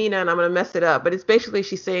quote from Amina, and I'm gonna mess it up, but it's basically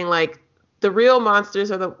she's saying like the real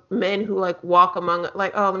monsters are the men who like walk among,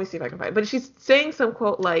 like, let me see if I can find it. But she's saying some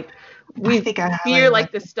quote like, we fear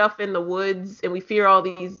like the stuff in the woods and we fear all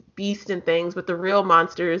these beasts and things, but the real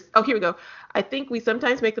monsters, here we go. I think we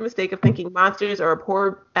sometimes make the mistake of thinking monsters are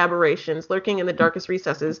abhorrent aberrations lurking in the darkest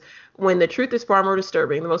recesses, when the truth is far more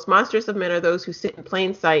disturbing. The most monstrous of men are those who sit in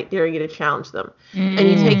plain sight, daring you to challenge them. And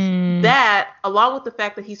you take that along with the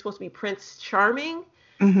fact that he's supposed to be Prince Charming.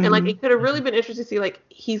 And like it could have really been interesting to see like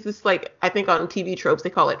he's this, like, I think on TV tropes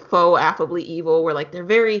they call it faux affably evil, where like they're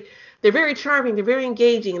very charming, they're very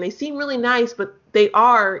engaging, and they seem really nice, but they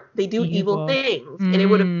do evil things. And it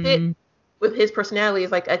would have fit with his personality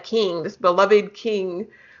as like a king, this beloved king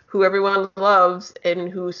who everyone loves and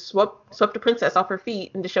who swept a princess off her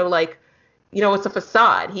feet, and to show like, it's a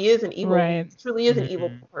facade. He is an evil, he truly is an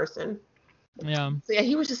evil person. Yeah. So yeah,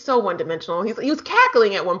 he was just so one-dimensional. He was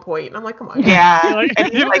cackling at one point, and I'm like, come on. Yeah.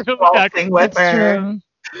 And he's like waltzing with her.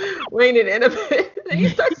 Reining in a bit. And he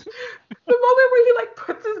starts, the moment where he like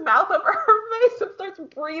puts his mouth over her face and starts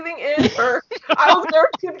breathing in her. I was very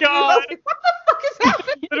confused. I was like, what the fuck is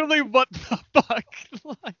happening? Literally, what the fuck?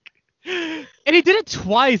 Like, and he did it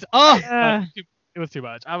twice. Oh, it was too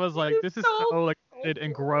much. I was like, this is so like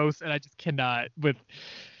and gross, and I just cannot with.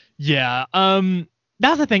 Yeah.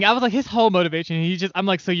 That's the thing. I was like, his whole motivation. I'm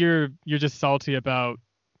like, so you're just salty about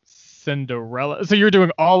Cinderella. So you're doing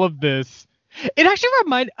all of this. It actually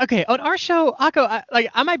on our show, Akko,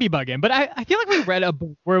 I might be bugging, but I feel like we read a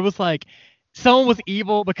book where it was like someone was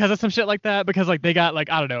evil because of some shit like that, because like they got like,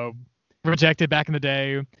 I don't know, rejected back in the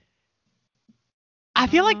day. I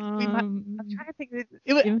feel like I'm trying to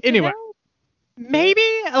think. Anyway. Maybe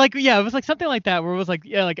like it was like something like that where it was like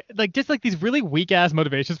like just like these really weak ass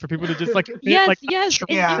motivations for people to just like yes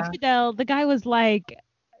in Infidel, the guy was like,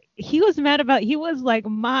 he was mad about, he was like,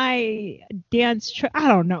 my dance I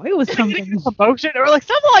don't know, it was something promotion or like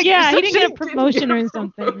something like he didn't get a promotion or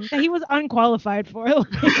something that he was unqualified for.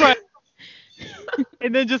 Right.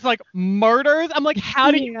 And then just like murders. I'm like,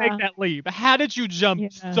 how did you make that leap? How did you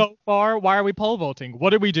jump so far? Why are we pole vaulting?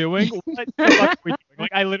 What are we doing? What are we doing?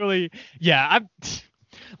 Like, I literally, I'm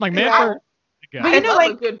like, man. But I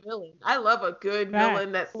love a good villain. I love a good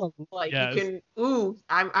villain that's like, you can,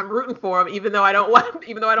 I'm rooting for him, even though I don't like him,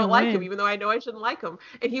 even though I know I shouldn't like him.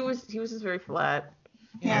 And he was just very flat.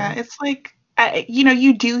 Yeah, it's like,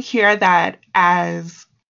 you do hear that as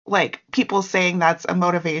like people saying that's a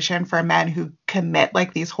motivation for men who commit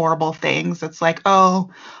like these horrible things. It's like,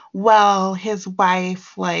 oh, well, his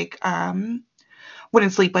wife like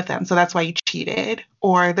wouldn't sleep with him, so that's why he cheated.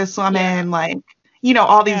 Or this woman, like, you know,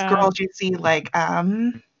 all these girls you see like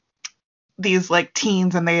these like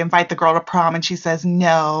teens, and they invite the girl to prom and she says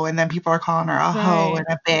no, and then people are calling her a hoe and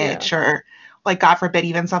a bitch, or like, God forbid,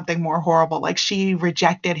 even something more horrible, like she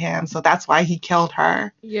rejected him, so that's why he killed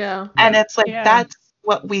her. And it's like that's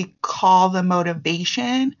what we call the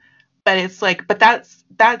motivation, but it's like, but that's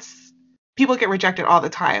people get rejected all the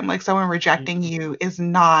time. Like, someone rejecting you is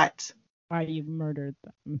not why you murdered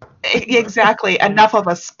them. Exactly enough of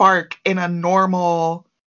a spark in a normal,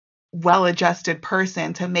 well-adjusted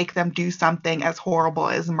person to make them do something as horrible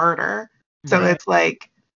as murder. So it's like,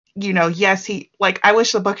 you know, yes, I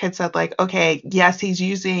wish the book had said like, okay, yes, he's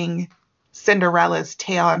using Cinderella's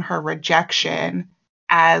tale and her rejection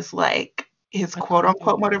as like his quote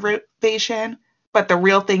unquote motivation, but the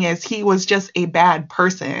real thing is he was just a bad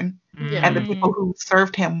person, and the people who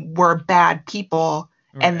served him were bad people.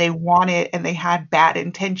 And they wanted, and they had bad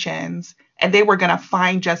intentions, and they were going to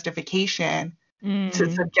find justification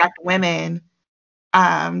to subject women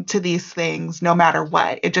to these things no matter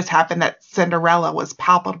what. It just happened that Cinderella was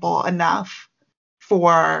palpable enough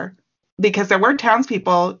because there were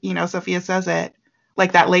townspeople, you know, Sophia says it,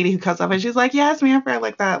 like that lady who comes up and she's like, yes, Manfred,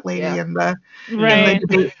 like that lady in the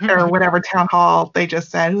debate or whatever town hall they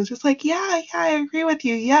just said, who was just like, yeah, I agree with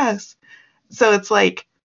you, yes. So it's like,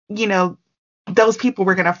 you know, those people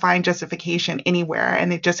were going to find justification anywhere,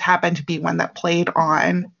 and it just happened to be one that played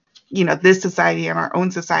on, you know, this society and our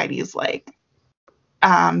own society's like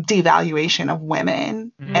devaluation of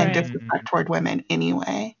women and disrespect toward women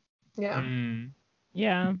anyway. Yeah.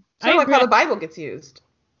 I like how the Bible gets used.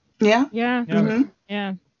 Yeah.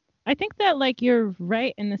 I think that like you're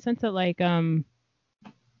right in the sense that like someone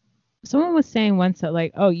was saying once that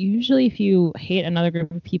like, oh, usually if you hate another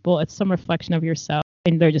group of people, it's some reflection of yourself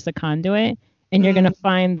and they're just a conduit. And you're going to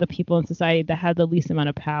find the people in society that have the least amount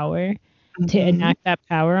of power to enact that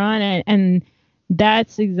power on. And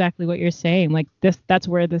that's exactly what you're saying. Like that's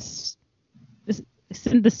where the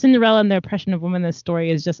Cinderella and the oppression of women in this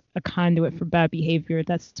story is just a conduit for bad behavior.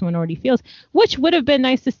 That's minority feels, which would have been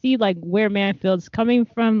nice to see like where Manfred's coming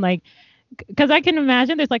from. Like, because I can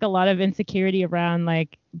imagine there's like a lot of insecurity around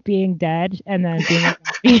like being dead and then being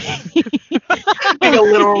like a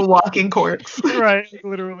literal walking corpse. Right,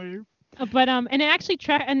 literally. But and it actually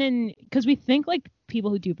and then because we think like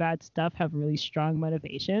people who do bad stuff have really strong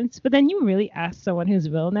motivations, but then you really ask someone who's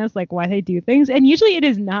villainous like why they do things, and usually it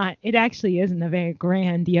is not. It actually isn't a very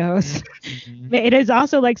grandiose. It is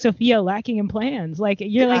also like Sophia lacking in plans. Like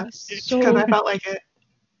you're like so because I felt like it.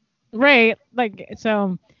 Right, like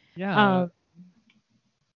so. Yeah.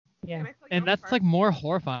 And that's like more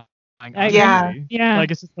horrifying. Yeah. Like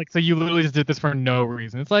it's just like, so you literally just did this for no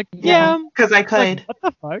reason. It's like, because I could. Like, what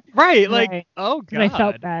the fuck? Right. Like, oh god. I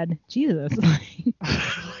felt bad. Jesus.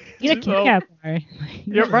 Eat a Kit Kat bar.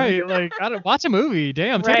 You're right. Like, I don't watch a movie.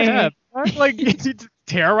 Damn, take a nap. Like,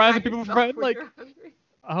 terrorizing people for fun. Like,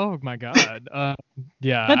 oh my god.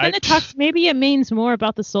 Yeah. But then it talks. Maybe it means more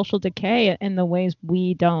about the social decay and the ways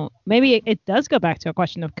we don't. Maybe it does go back to a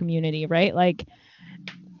question of community, right? Like,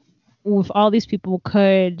 if all these people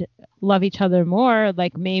could love each other more,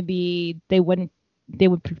 like maybe they would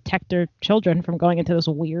protect their children from going into this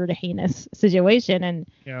weird, heinous situation. And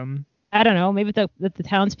I don't know, maybe the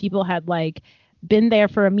townspeople had like been there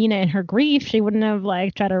for Amina in her grief, she wouldn't have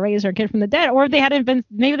like tried to raise her kid from the dead. Or if they hadn't been,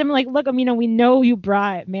 maybe them like, look, Amina, we know you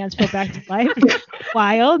brought Mansfield back to life.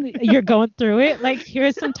 Wild, you're going through it. Like,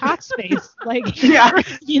 here's some talk space. Like,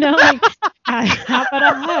 you know, like, how about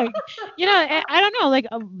a hug? You know, I don't know. Like,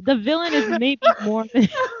 the villain is maybe more than.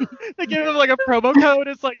 They give him like a promo code.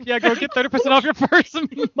 It's like, yeah, go get 30% off your first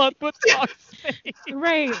month with talk space.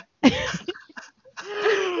 Right.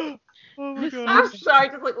 Oh my god. I'm sorry,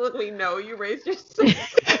 just like, look, we know you raised your son.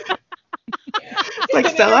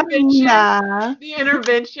 Like, Amina. The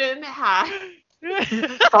intervention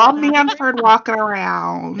saw Manfred walking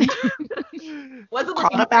around. Wasn't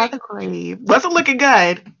crawling up out of the grave. Wasn't looking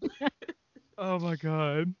good. Oh my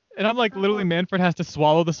god. And I'm like, literally, Manfred has to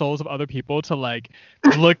swallow the souls of other people to like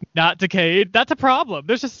look not decayed. That's a problem.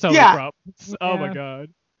 There's just so many problems. Oh my god.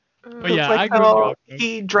 But yeah, like, I agree with you.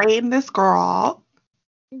 He drained this girl.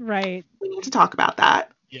 Right. We need to talk about that.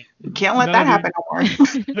 Yeah. Can't let that happen anymore.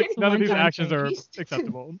 None of these actions are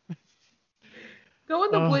acceptable. Go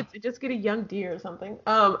in the woods and just get a young deer or something.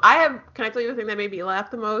 Can I tell you the thing that made me laugh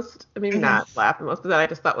the most? Maybe not laugh the most, but that I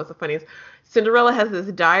just thought was the funniest. Cinderella has this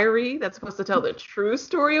diary that's supposed to tell the true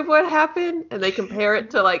story of what happened, and they compare it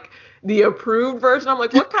to like the approved version. I'm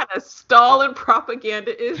like, what kind of Stalin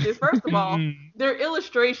propaganda is this? First of all, they're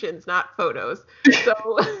illustrations, not photos.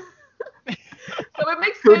 So so it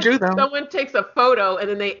makes sense if someone takes a photo and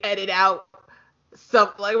then they edit out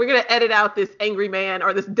like, we're gonna edit out this angry man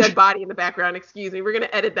or this dead body in the background, excuse me, we're gonna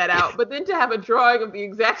edit that out, but then to have a drawing of the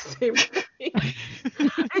exact same thing,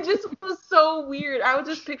 it just was so weird. I was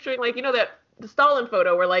just picturing, like, you know, that the Stalin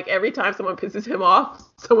photo where like every time someone pisses him off,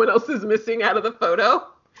 someone else is missing out of the photo.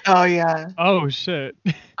 Oh yeah. Oh shit.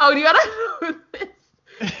 Oh, do you gotta know this?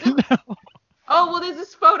 No. Oh, well, there's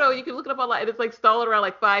this photo. You can look it up online. It's like Stalin around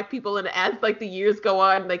like 5 people, and as like the years go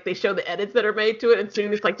on, like they show the edits that are made to it, and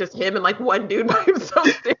soon it's like just him and like one dude by himself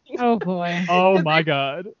standing. Oh boy. Oh my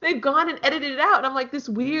god. They've gone and edited it out, and I'm like, this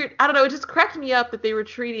weird. I don't know. It just cracked me up that they were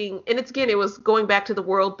treating, and it was going back to the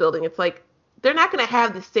world building. It's like they're not gonna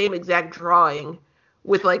have the same exact drawing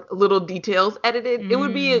with like little details edited. It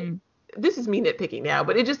would be this is me nitpicking now,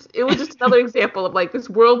 but it was just another example of like this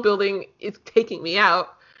world building is taking me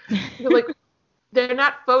out. Like, they're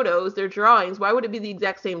not photos, they're drawings. Why would it be the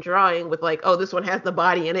exact same drawing with like, oh, this one has the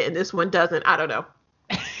body in it and this one doesn't? I don't know.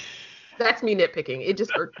 That's me nitpicking. It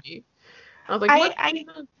just irked me. I was like, what?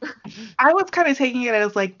 I was kind of taking it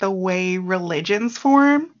as like the way religions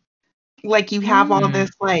form. Like you have all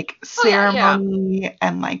this like ceremony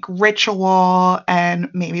and like ritual, and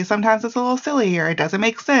maybe sometimes it's a little silly or it doesn't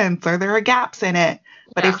make sense or there are gaps in it.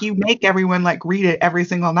 But if you make everyone like read it every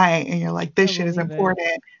single night and you're like, this shit is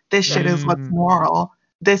important. This shit is what's moral.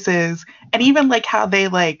 This is, and even like how they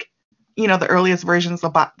like, you know, the earliest versions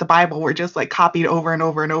of the Bible were just like copied over and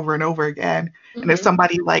over and over and over again. And if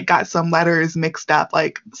somebody like got some letters mixed up,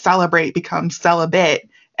 like celebrate becomes celibate.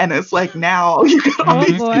 And it's like now you got all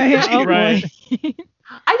these right.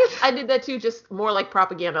 I did that too, just more like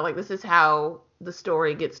propaganda. Like, this is how the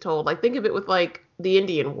story gets told. Like, think of it with like the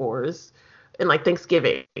Indian Wars and like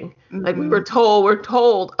Thanksgiving. Like we're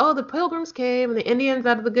told, oh, the Pilgrims came and the Indians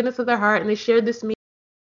out of the goodness of their heart and they shared this meal.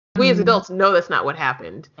 We as adults know that's not what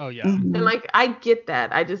happened. Oh yeah. And like, I get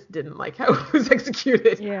that. I just didn't like how it was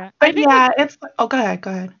executed. Yeah. But yeah, it's go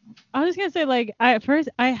ahead. I was just gonna say, like, at first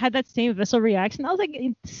I had that same visceral reaction. I was like,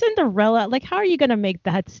 Cinderella, like, how are you gonna make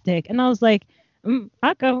that stick? And I was like,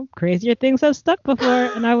 I'll go. Crazier things have stuck before.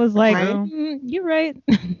 And I was like, you're right.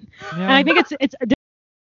 And I think it's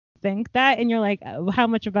think that, and you're like, how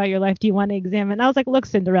much about your life do you want to examine? I was like, look,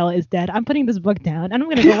 Cinderella is dead. I'm putting this book down and I'm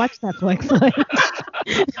gonna go watch Netflix. Like,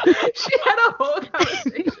 she had a whole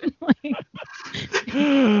conversation.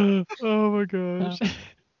 Oh my gosh,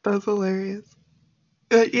 that's hilarious.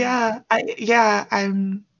 But I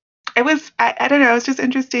don't know, it's just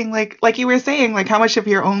interesting, like you were saying, like how much of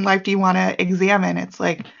your own life do you want to examine? It's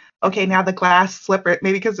like, okay, now the glass slipper,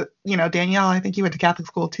 maybe because, you know, Danielle, I think you went to Catholic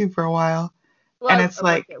school too for a while. Well, and it's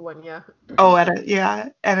like, and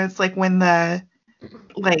it's like when the,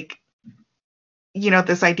 like, you know,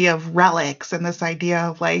 this idea of relics and this idea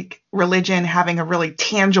of like religion having a really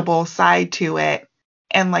tangible side to it,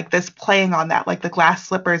 and like this playing on that, like the glass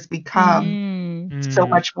slippers become so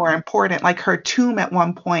much more important. Like her tomb at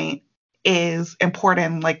one point is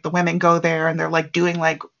important. Like the women go there and they're like doing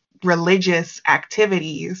like religious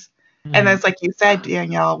activities. And it's like you said,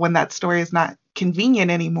 Danielle, when that story is not convenient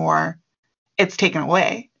anymore, it's taken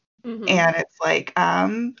away. And it's like,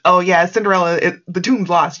 Cinderella, the tomb's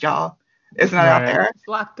lost, y'all. It's not out there. It's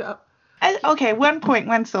locked up. Okay,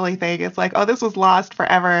 one silly thing. It's like, oh, this was lost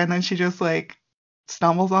forever, and then she just like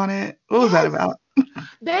stumbles on it. What was that about?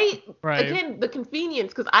 Again, the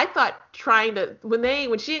convenience, because I thought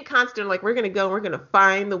when she and Constance like, we're gonna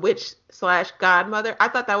find the witch / godmother, I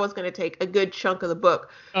thought that was gonna take a good chunk of the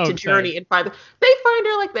book to journey and find they find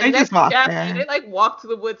her like the next chapter. They like walk to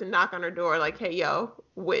the woods and knock on her door like, hey yo,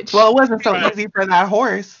 witch. Well, it wasn't so easy for that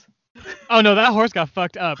horse. Oh no, that horse got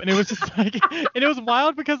fucked up, and it was just like, and it was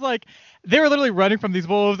wild because like they were literally running from these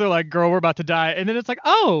wolves. They're like, "Girl, we're about to die," and then it's like,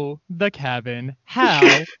 "Oh, the cabin, how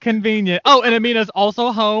convenient." Oh, and Amina's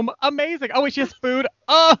also home. Amazing. Oh, wait, she has food.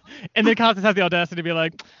 Oh, and then Constance has the audacity to be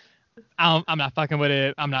like, I'm not fucking with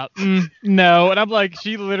it. I'm not. No, and I'm like,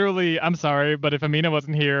 she literally. I'm sorry, but if Amina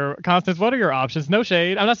wasn't here, Constance, what are your options? No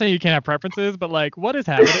shade. I'm not saying you can't have preferences, but like, what is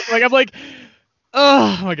happening? Like, I'm like.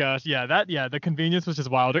 Oh my gosh, the convenience was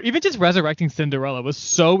just wilder. Even just resurrecting Cinderella was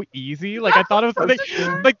so easy. Like I thought it was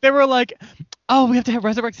like they were like, oh, we have to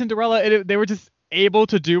resurrect Cinderella, and they were just able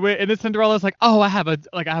to do it. And then Cinderella's like, oh, I have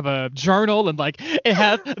a journal, and like it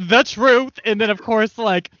has the truth. And then of course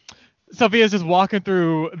like Sophia's just walking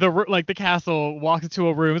through the castle, walks into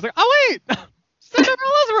a room. It's like, oh wait,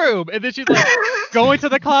 Cinderella's room. And then she's like going to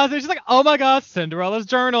the closet. She's like, oh my god, Cinderella's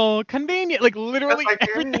journal. Convenient. Like literally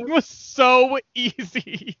everything was so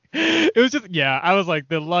easy. It was just, yeah, I was like,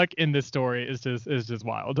 the luck in this story is just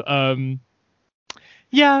wild.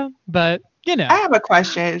 Yeah, but you know. I have a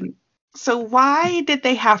question. So why did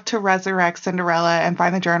they have to resurrect Cinderella and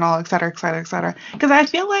find the journal, et cetera, et cetera, et cetera? Because I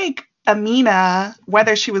feel like Amina,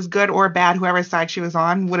 whether she was good or bad, whoever side she was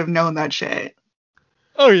on, would have known that shit.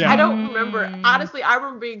 Oh yeah. I don't remember. Honestly, I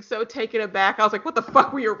remember being so taken aback. I was like, what the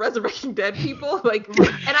fuck were you resurrecting dead people? Like,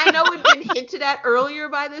 and I know it'd been hinted at earlier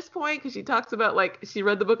by this point because she talks about like she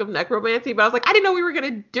read the book of necromancy, but I was like, I didn't know we were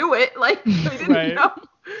gonna do it. Like, I didn't know.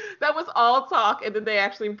 That was all talk, and then they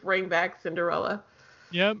actually bring back Cinderella.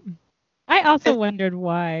 Yep. I also wondered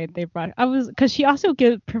why they brought. Because she also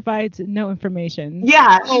provides no information.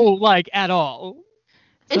 Yeah. Oh, like at all.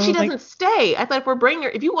 And So, she doesn't like, stay. I thought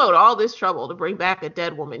if you went all this trouble to bring back a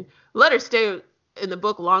dead woman, let her stay in the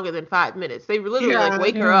book longer than 5 minutes. They literally like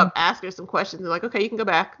wake her up, ask her some questions, and like, okay, you can go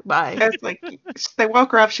back. Bye. It's like they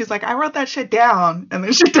woke her up. She's like, I wrote that shit down, and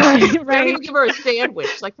then she died. They don't right. even give her a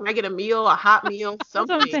sandwich. Like, can I get a meal, a hot meal, That's what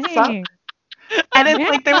something? I'm saying. And it's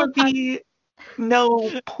like there would be no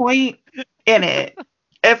point in it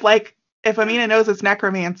if Amina knows it's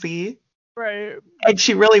necromancy. Right. And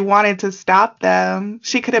she really wanted to stop them,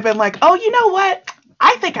 she could have been like, oh, you know what?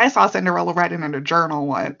 I think I saw Cinderella writing in a journal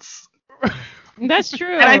once. That's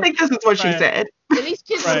true. And I think this is what she said. And these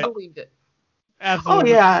kids would have believed it.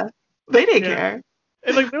 Absolutely. Oh, yeah. They didn't care.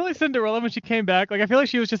 And like literally Cinderella when she came back, like I feel like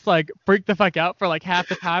she was just like freaked the fuck out for like half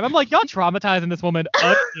the time. I'm like, y'all traumatizing this woman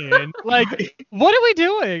again. Like, what are we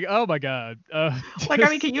doing? Oh my god. Like, I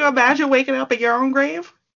mean, can you imagine waking up in your own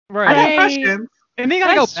grave? right. I have questions. And then you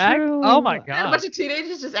gotta That's go back. true. Oh my And a god. bunch of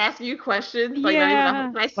teenagers just asking you questions. Like, Yeah. not even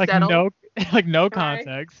a nice Like settle. no Right.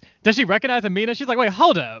 context. Does she recognize Amina? She's like, wait,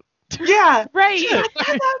 hold up. Yeah. Right. She's like,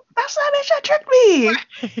 that's that bitch that tricked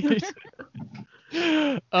me.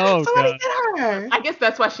 Oh Somebody god. get her. I guess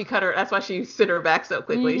that's why she cut her. That's why she sent her back so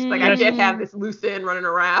quickly. She's like, Yeah, I can't have this loose end running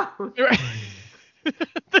around,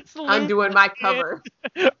 This undoing my cover,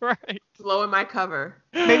 right. blowing my cover.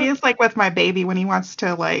 Maybe it's like with my baby when he wants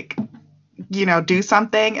to like, you know, do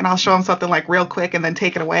something and I'll show him something like real quick and then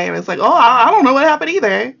take it away and it's like, oh, I don't know what happened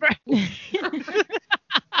either.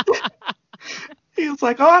 He was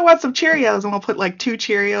like, oh, I want some Cheerios, and we'll put like 2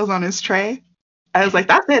 Cheerios on his tray. I was like,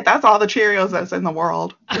 that's it. That's all the Cheerios that's in the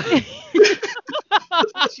world. She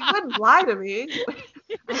wouldn't lie to me.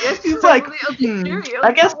 I guess He's like, Cheerios.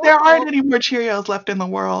 I guess there aren't any more Cheerios left in the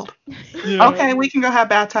world. Yeah. Okay, we can go have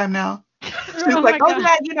bath time now. She's Oh like, my oh God.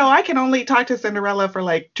 yeah, you know, I can only talk to Cinderella for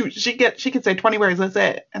like 2. She could say 20 words. That's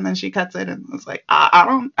it. And then she cuts it, and it's like, I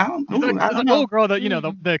don't It's like, know. oh girl,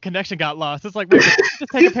 the connection got lost. It's like, wait, just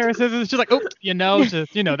take a pair of scissors. She's like, oh,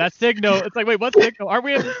 that signal. It's like, wait, what signal? Are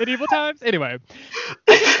we in medieval times? Anyway.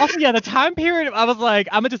 Also, yeah, the time period, I was like,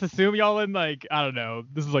 I'm gonna just assume y'all in like, I don't know,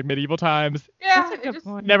 this is like medieval times. Yeah, That's a it good just,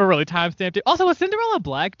 point. Never really time stamped it. Also, was Cinderella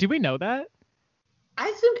black? Do we know that? I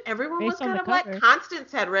assumed everyone was Based on kind the of black. cover.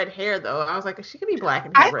 Constance had red hair though. I was like, she could be black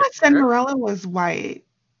and I have red thought hair. Cinderella was white.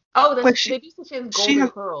 Oh, but they she- do say she has she golden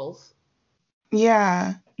has- curls.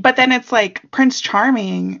 Yeah. But then it's like Prince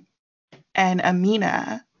Charming and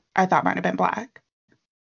Amina, I thought might have been black.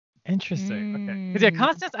 Interesting. Okay. Because yeah,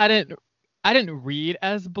 Constance, I didn't read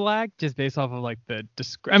as black just based off of like the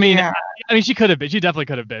I mean, Yeah. I mean, she could have been. She definitely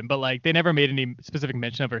could have been. But like, they never made any specific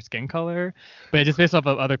mention of her skin color. But just based off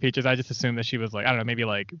of other features, I just assumed that she was like, I don't know, maybe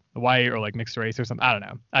like white or like mixed race or something. I don't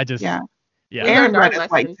know. I just Yeah. yeah. Yeah. Aaron learned read our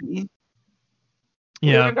is white lesson. to me.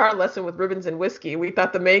 We Yeah. learned our lesson with Ribbons and Whiskey. We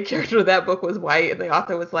thought the main character of that book was white, and the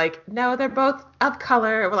author was like, no, they're both of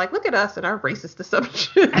color. And we're like, look at us and our racist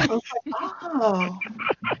assumptions. I was like, oh.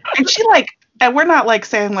 And she like, and we're not like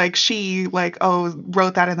saying like she like, oh,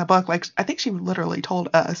 wrote that in the book. Like, I think she literally told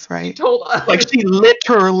us, She right? told us. Like, she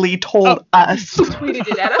literally told us. She tweeted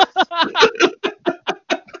it at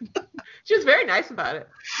us. She was very nice about it.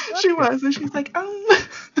 She was. And she's like,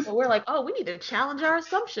 But we're like, oh, we need to challenge our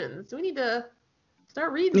assumptions. We need to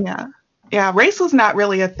start reading. Yeah. Yeah, race was not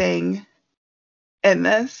really a thing in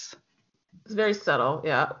this. It's very subtle,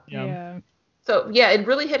 yeah. Yeah. So yeah, it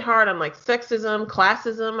really hit hard on like sexism,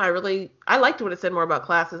 classism. I liked what it said more about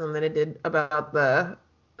classism than it did about the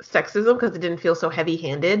sexism because it didn't feel so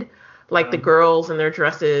heavy-handed, like the girls and their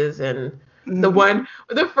dresses and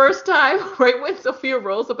the first time, right when Sophia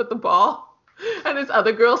rolls up at the ball and this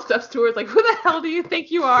other girl steps to her, it's like, who the hell do you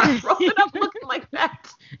think you are? Rolling up looking like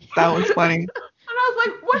that. That was funny. And I was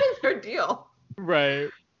like, what is her deal? Right.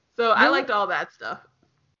 So I liked all that stuff.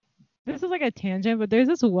 this is like a tangent, but there's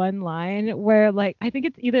this one line where like I think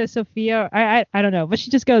it's either Sophia or I don't know, but she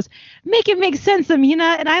just goes, "Make it make sense,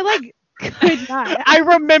 Amina," and I like could not. I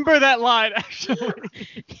remember that line actually.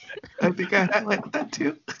 I think I like that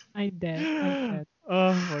too. I did.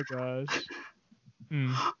 Oh my gosh.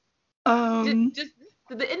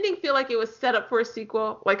 Did the ending feel like it was set up for a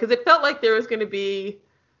sequel? Like, because it felt like there was going to be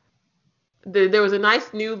there was a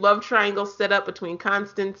nice new love triangle set up between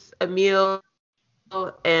Constance, Emile,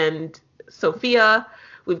 and Sophia.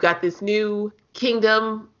 We've got this new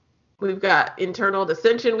kingdom. We've got internal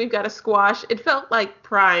dissension. We've got a squash. It felt like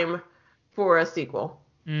prime for a sequel.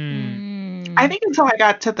 I think until I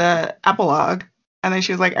got to the epilogue, and then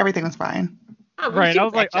she was like, everything was fine. Right. I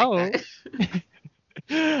was like, oh.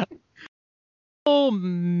 Oh,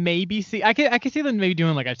 maybe see. I could see them maybe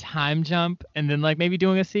doing like a time jump and then like maybe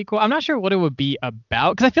doing a sequel. I'm not sure what it would be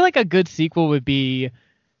about because I feel like a good sequel would be,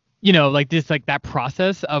 you know, like this like that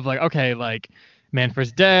process of like, okay, like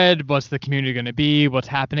Manfred's dead. What's the community going to be? What's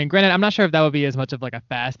happening? Granted, I'm not sure if that would be as much of like a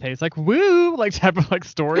fast paced like woo like type of like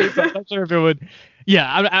story. So I'm not sure if it would.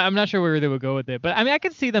 Yeah, I'm not sure where they would go with it. But I mean, I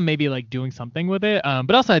could see them maybe like doing something with it.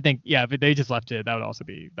 But also I think if they just left it, that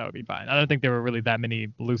would be fine. I don't think there were really that many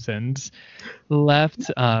loose ends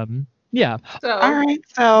left. Yeah. So all right.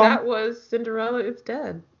 So that was Cinderella is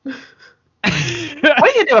Dead. we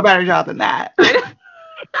can do a better job than that.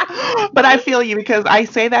 But I feel you because I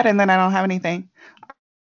say that and then I don't have anything.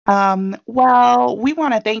 Well, we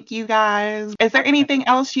want to thank you guys. Is there anything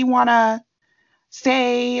else you want to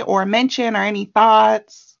say or mention or any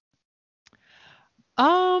thoughts?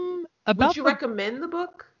 Would you recommend the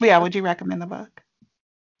book? Yeah, would you recommend the book?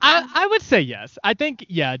 I would say yes. I think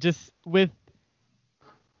just with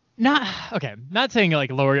not saying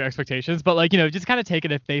like lower your expectations, but like, you know, just kind of take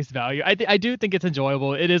it at face value. I do think it's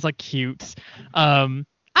enjoyable. It is like cute. I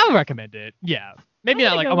would recommend it. Yeah. Maybe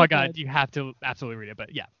not like, oh my God, you have to absolutely read it,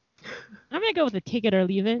 but yeah. I'm going to go with the take it or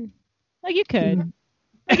leave it. Like you could.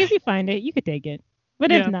 Like if you find it, you could take it.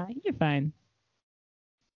 But if not, you're fine.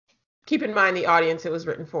 Keep in mind the audience it was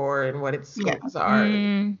written for and what its scopes are.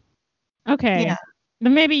 Okay. Yeah.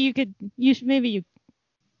 Then maybe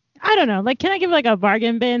I don't know. Like, can I give like a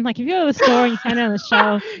bargain bin? Like, if you go to the store and you find it on the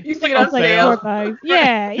shelf, you see it on sale. $4.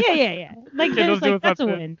 Yeah. Like, then like that's a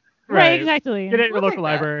win. Right, exactly. Get it at your local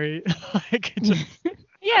library. Yeah, pick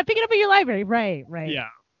it up at your library. Right. Yeah.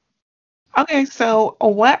 Okay, so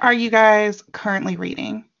what are you guys currently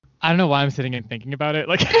reading? I don't know why I'm sitting and thinking about it.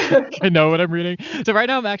 Like, I know what I'm reading. So right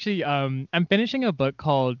now I'm actually I'm finishing a book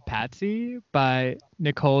called Patsy by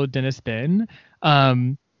Nicole Dennis Benn.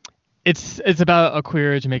 It's about a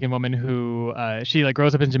queer Jamaican woman who she like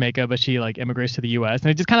grows up in Jamaica, but she like immigrates to the U.S.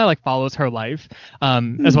 and it just kind of like follows her life,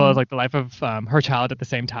 as well as like the life of her child at the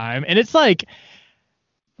same time. And it's like,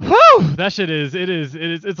 whew, that shit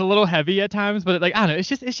it's a little heavy at times, but like I don't know,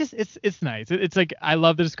 it's nice. It's like I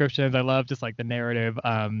love the descriptions, I love just like the narrative.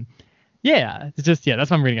 It's just that's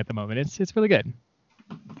what I'm reading at the moment. It's really good.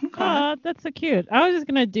 Oh, that's so cute. I was just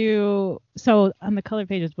gonna do on the Color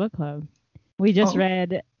Pages book club. We just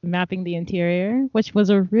read Mapping the Interior, which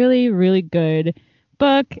was a really, really good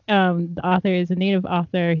book. The author is a native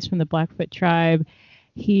author. He's from the Blackfoot tribe.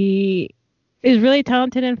 He is really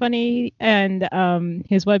talented and funny, and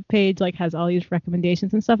his webpage like has all these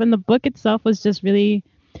recommendations and stuff. And the book itself was just really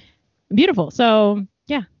beautiful. So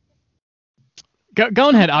yeah. Go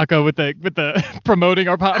ahead, Akko, with the promoting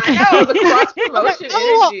our podcast. I know, the cross promotion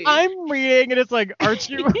energy. I'm reading, and it's like, aren't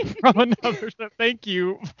you from another show? Thank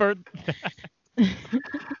you for that.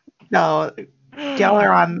 No, y'all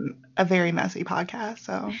are on a very messy podcast,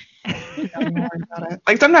 so don't worry about it.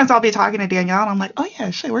 Like sometimes I'll be talking to Danielle, and I'm like, oh yeah,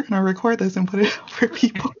 shit, we're gonna record this and put it out for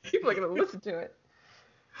people. People are gonna listen to it.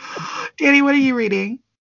 Danny, what are you reading?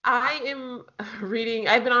 I am reading.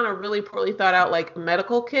 I've been on a really poorly thought out like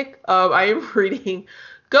medical kick. I am reading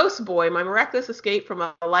Ghost Boy: My Miraculous Escape from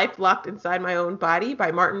a Life Locked Inside My Own Body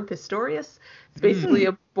by Martin Pistorius. It's basically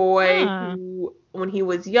a boy who, when he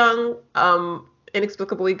was young,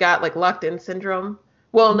 inexplicably got like locked-in syndrome.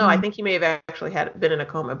 Well, no, I think he may have actually been in a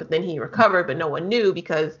coma, but then he recovered, but no one knew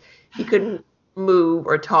because he couldn't move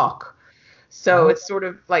or talk. So it's sort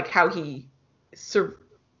of like how he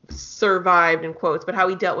survived in quotes, but how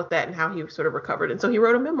he dealt with that and how he sort of recovered. And so he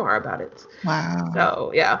wrote a memoir about it. Wow.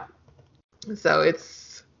 So yeah. So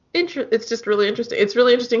it's just really interesting. It's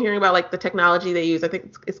really interesting hearing about like the technology they use. I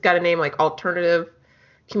think it's got a name like alternative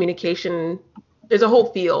communication. There's a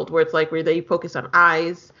whole field where it's like where they focus on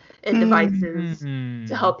eyes and devices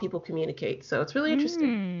to help people communicate. So it's really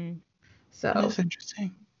interesting. So that's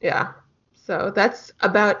interesting. Yeah. So that's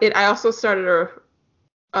about it. I also started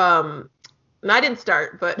and I didn't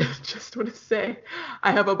start, but just want to say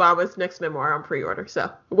I have Obama's next memoir on pre-order,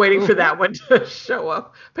 so waiting for that one to show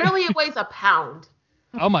up. Apparently it weighs a pound.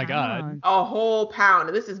 Oh my God. A whole pound.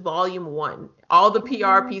 And this is volume 1. All the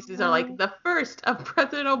PR pieces are like the first of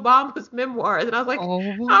President Obama's memoirs. And I was like,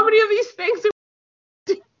 how many of these things are...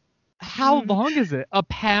 How long is it? A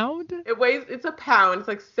pound? It's a pound. It's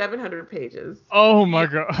like 700 pages. Oh my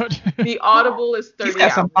God. The Audible is 30 He's got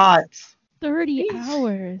hours. some thoughts. 30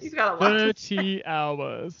 hours. He's got a lot. 30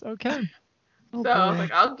 hours. Okay. Oh, So I was boy.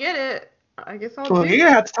 like, I'll get it. I guess I'll Well, do you're it.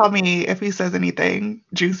 gonna have to tell me if he says anything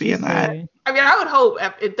juicy in that. I mean, I would hope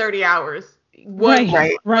in 30 hours. One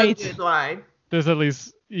Right. good line. There's at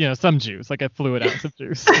least, some juice, like a fluid ounce of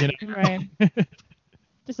juice. Right.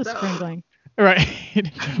 Just a So- sprinkling.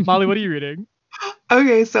 Right. Molly, what are you reading?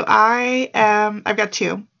 Okay, so I've got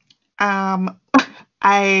 2. I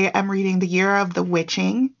am reading The Year of the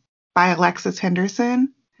Witching by Alexis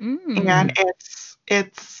Henderson, and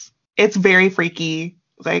it's very freaky.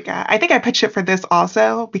 Like I think I pitched it for this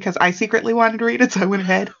also because I secretly wanted to read it, so I went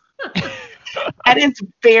ahead. And it's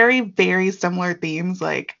very, very similar themes.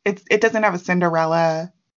 Like it doesn't have a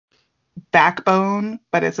Cinderella backbone,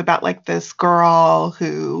 but it's about like this girl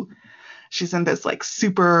who she's in this like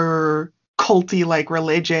super culty like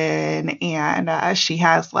religion, and she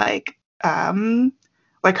has like her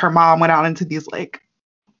mom went out into these like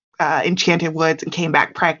enchanted woods and came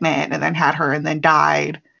back pregnant and then had her and then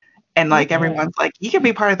died, and like everyone's like, you can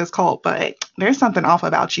be part of this cult, but there's something off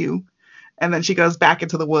about you. And then she goes back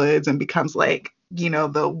into the woods and becomes like,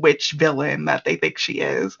 the witch villain that they think she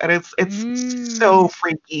is. And it's so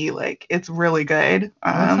freaky. Like, it's really good.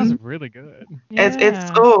 That sounds really good. It's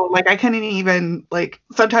like I couldn't even like,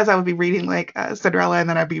 sometimes I would be reading like Cinderella and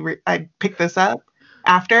then I'd pick this up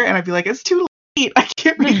after and I'd be like, it's too late. I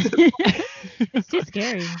can't read this. It's too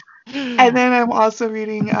scary. And then I'm also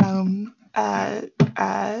reading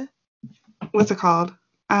what's it called?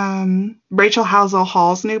 Rachel Housel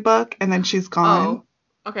Hall's new book, And Then She's Gone.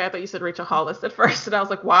 Oh, okay. I thought you said Rachel Hollis at first, and I was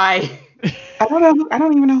like, why? I don't know. I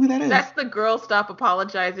don't even know who that is. That's the girl stop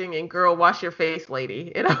apologizing and girl wash your face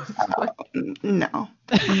lady. And I was like, No.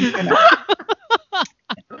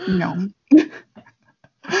 No.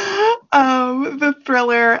 The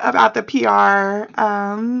thriller about the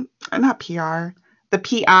the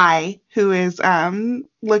PI who is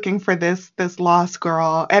looking for this lost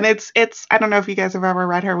girl, and it's I don't know if you guys have ever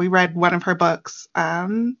read her. We read one of her books.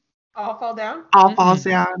 All Fall Down? All Falls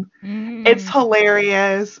Down. It's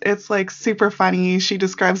hilarious. It's like super funny. She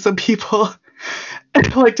describes some people. I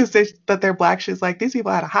like to say that they're black. She's like, these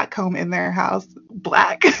people had a hot comb in their house,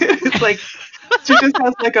 black. It's like she just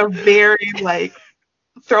has like a very like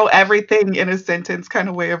throw everything in a sentence kind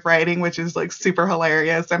of way of writing, which is like super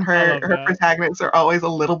hilarious. And her protagonists are always a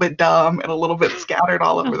little bit dumb and a little bit scattered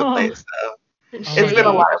all over the place. So it's been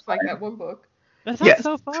a lot of fun. Like that one book. That sounds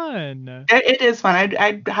so fun. It is fun.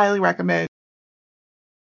 I'd highly recommend.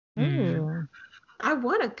 Ooh. I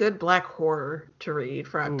want a good black horror to read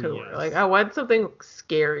for October. yes. Like I want something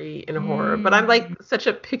scary and horror, but I'm like such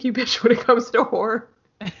a picky bitch when it comes to horror.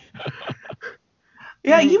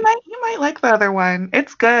 Yeah, you might like the other one.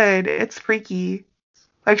 It's good. It's freaky.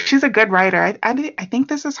 Like she's a good writer. I think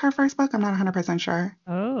this is her first book. I'm not 100% sure.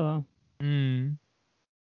 Oh.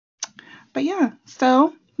 But yeah,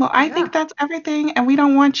 so I think that's everything, and we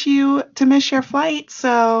don't want you to miss your flight.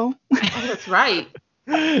 So Oh, that's right.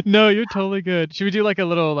 No, you're totally good. Should we do like a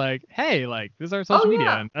little like, hey, like this is our social media?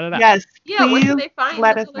 And da-da-da. yes, Yeah, where please can they find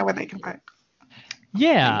let the us know where they can find.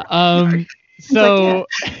 Yeah. Sorry.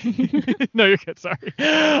 No, you're good. Sorry.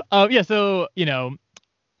 Yeah. So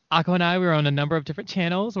Akko and I, we're on a number of different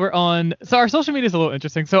channels. So our social media is a little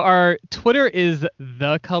interesting. So our Twitter is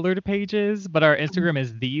The Colored Pages, but our Instagram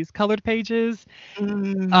is These Colored Pages.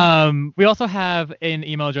 We also have an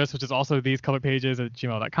email address, which is also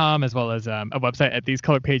thesecoloredpages@gmail.com, as well as a website at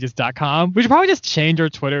thesecoloredpages.com. We should probably just change our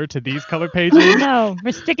Twitter to These Colored Pages. No,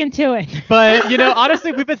 we're sticking to it. But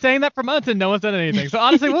honestly, we've been saying that for months and no one's done anything. So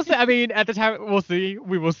honestly, we'll see. I mean, at the time, we'll see.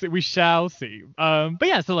 We will see. We shall see. But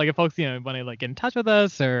yeah, so like if folks want to like get in touch with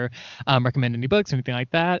us or recommend any books or anything like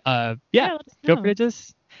that, let us feel know. free to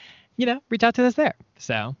just reach out to us there.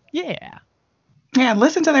 So yeah. Yeah,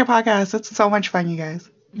 listen to their podcast. It's so much fun, you guys.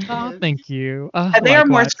 Oh, thank you. And they are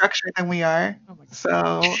more likewise. structured than we are. Oh my God.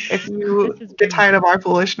 So if you This is get tired of our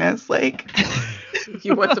foolishness, like If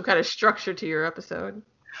you want some kind of structure to your episode.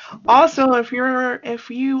 also if you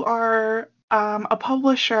are a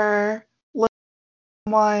publisher looking for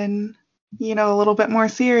someone a little bit more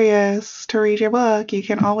serious to read your book, you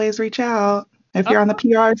can always reach out. If you're on the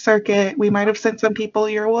PR circuit, we might have sent some people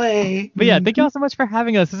your way. But yeah, thank y'all so much for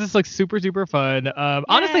having us. This is like super, super fun.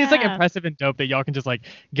 Honestly, it's like impressive and dope that y'all can just like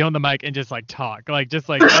get on the mic and just like talk. Like just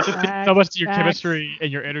like that just speaks so much to your chemistry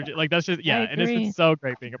and your energy. Like that's just and it's been so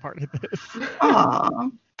great being a part of this. Aw.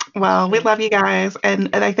 Well, we love you guys, and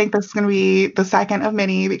I think this is going to be the second of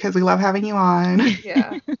many because we love having you on.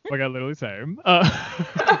 Yeah. Like I literally same.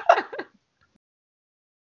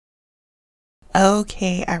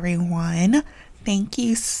 Okay, everyone. Thank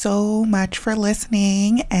you so much for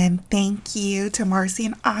listening, and thank you to Marcy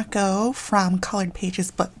and Akko from Colored Pages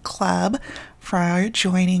Book Club for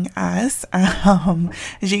joining us.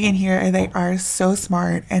 As you can hear, they are so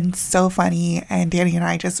smart and so funny, and Danny and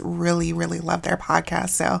I just really, really love their podcast.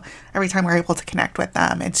 So every time we're able to connect with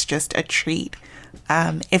them, it's just a treat.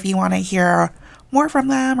 If you want to hear more from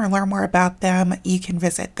them or learn more about them, you can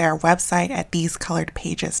visit their website at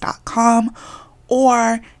thesecoloredpages.com,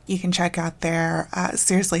 or you can check out their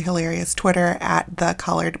seriously hilarious Twitter at The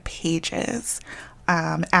Colored Pages.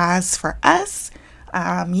 As for us,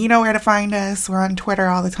 you know where to find us. We're on Twitter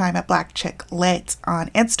all the time at Black Chick Lit, on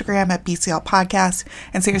Instagram at BCL Podcast.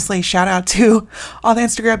 And seriously, shout out to all the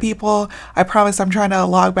Instagram people. I promise I'm trying to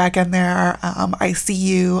log back in there. I see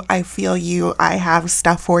you. I feel you. I have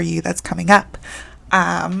stuff for you that's coming up.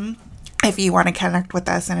 If you want to connect with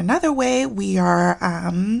us in another way, we are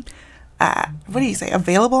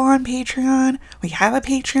available on Patreon. We have a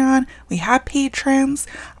Patreon. We have patrons.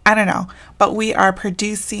 I don't know, but we are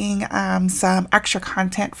producing some extra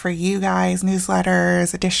content for you guys,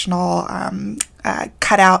 newsletters, additional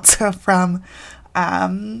cutouts from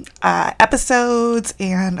episodes,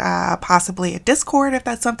 and possibly a Discord if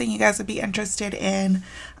that's something you guys would be interested in.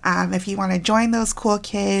 If you want to join those cool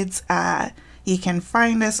kids, you can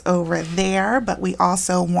find us over there, but we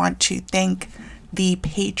also want to thank the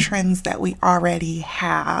patrons that we already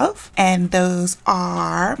have, and those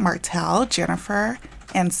are Martel, Jennifer,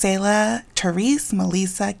 Ansela, Therese,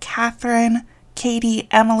 Melissa, Catherine, Katie,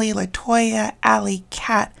 Emily, Latoya, Allie,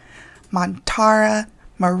 Kat, Montara,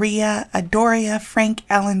 Maria, Adoria, Frank,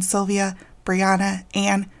 Ellen, Sylvia, Brianna,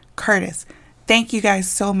 and Curtis. Thank you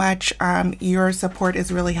guys so much. Your support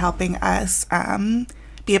is really helping us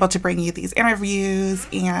be able to bring you these interviews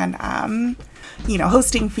and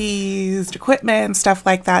hosting fees, equipment, stuff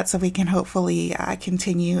like that, so we can hopefully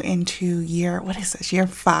continue into year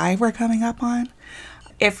 5 we're coming up on.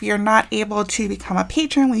 If you're not able to become a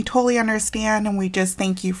patron, we totally understand, and we just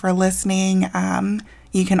thank you for listening.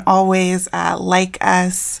 You can always like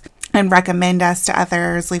us and recommend us to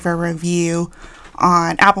others, leave a review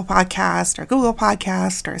on Apple Podcast or Google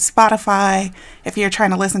Podcast or Spotify. If you're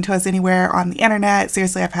trying to listen to us anywhere on the internet,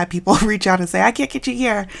 seriously, I've had people reach out and say, I can't get you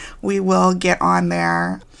here. We will get on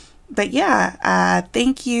there. But yeah,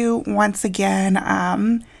 thank you once again.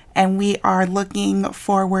 And we are looking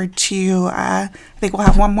forward to, I think we'll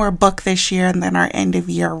have one more book this year and then our end of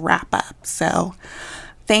year wrap up. So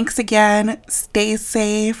thanks again. Stay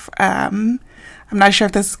safe. I'm not sure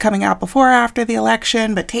if this is coming out before or after the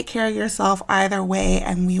election, but take care of yourself either way,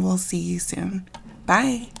 and we will see you soon.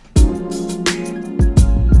 Bye.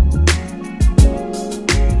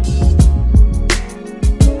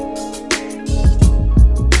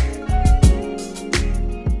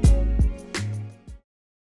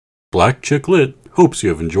 Black Chick Lit hopes you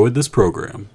have enjoyed this program.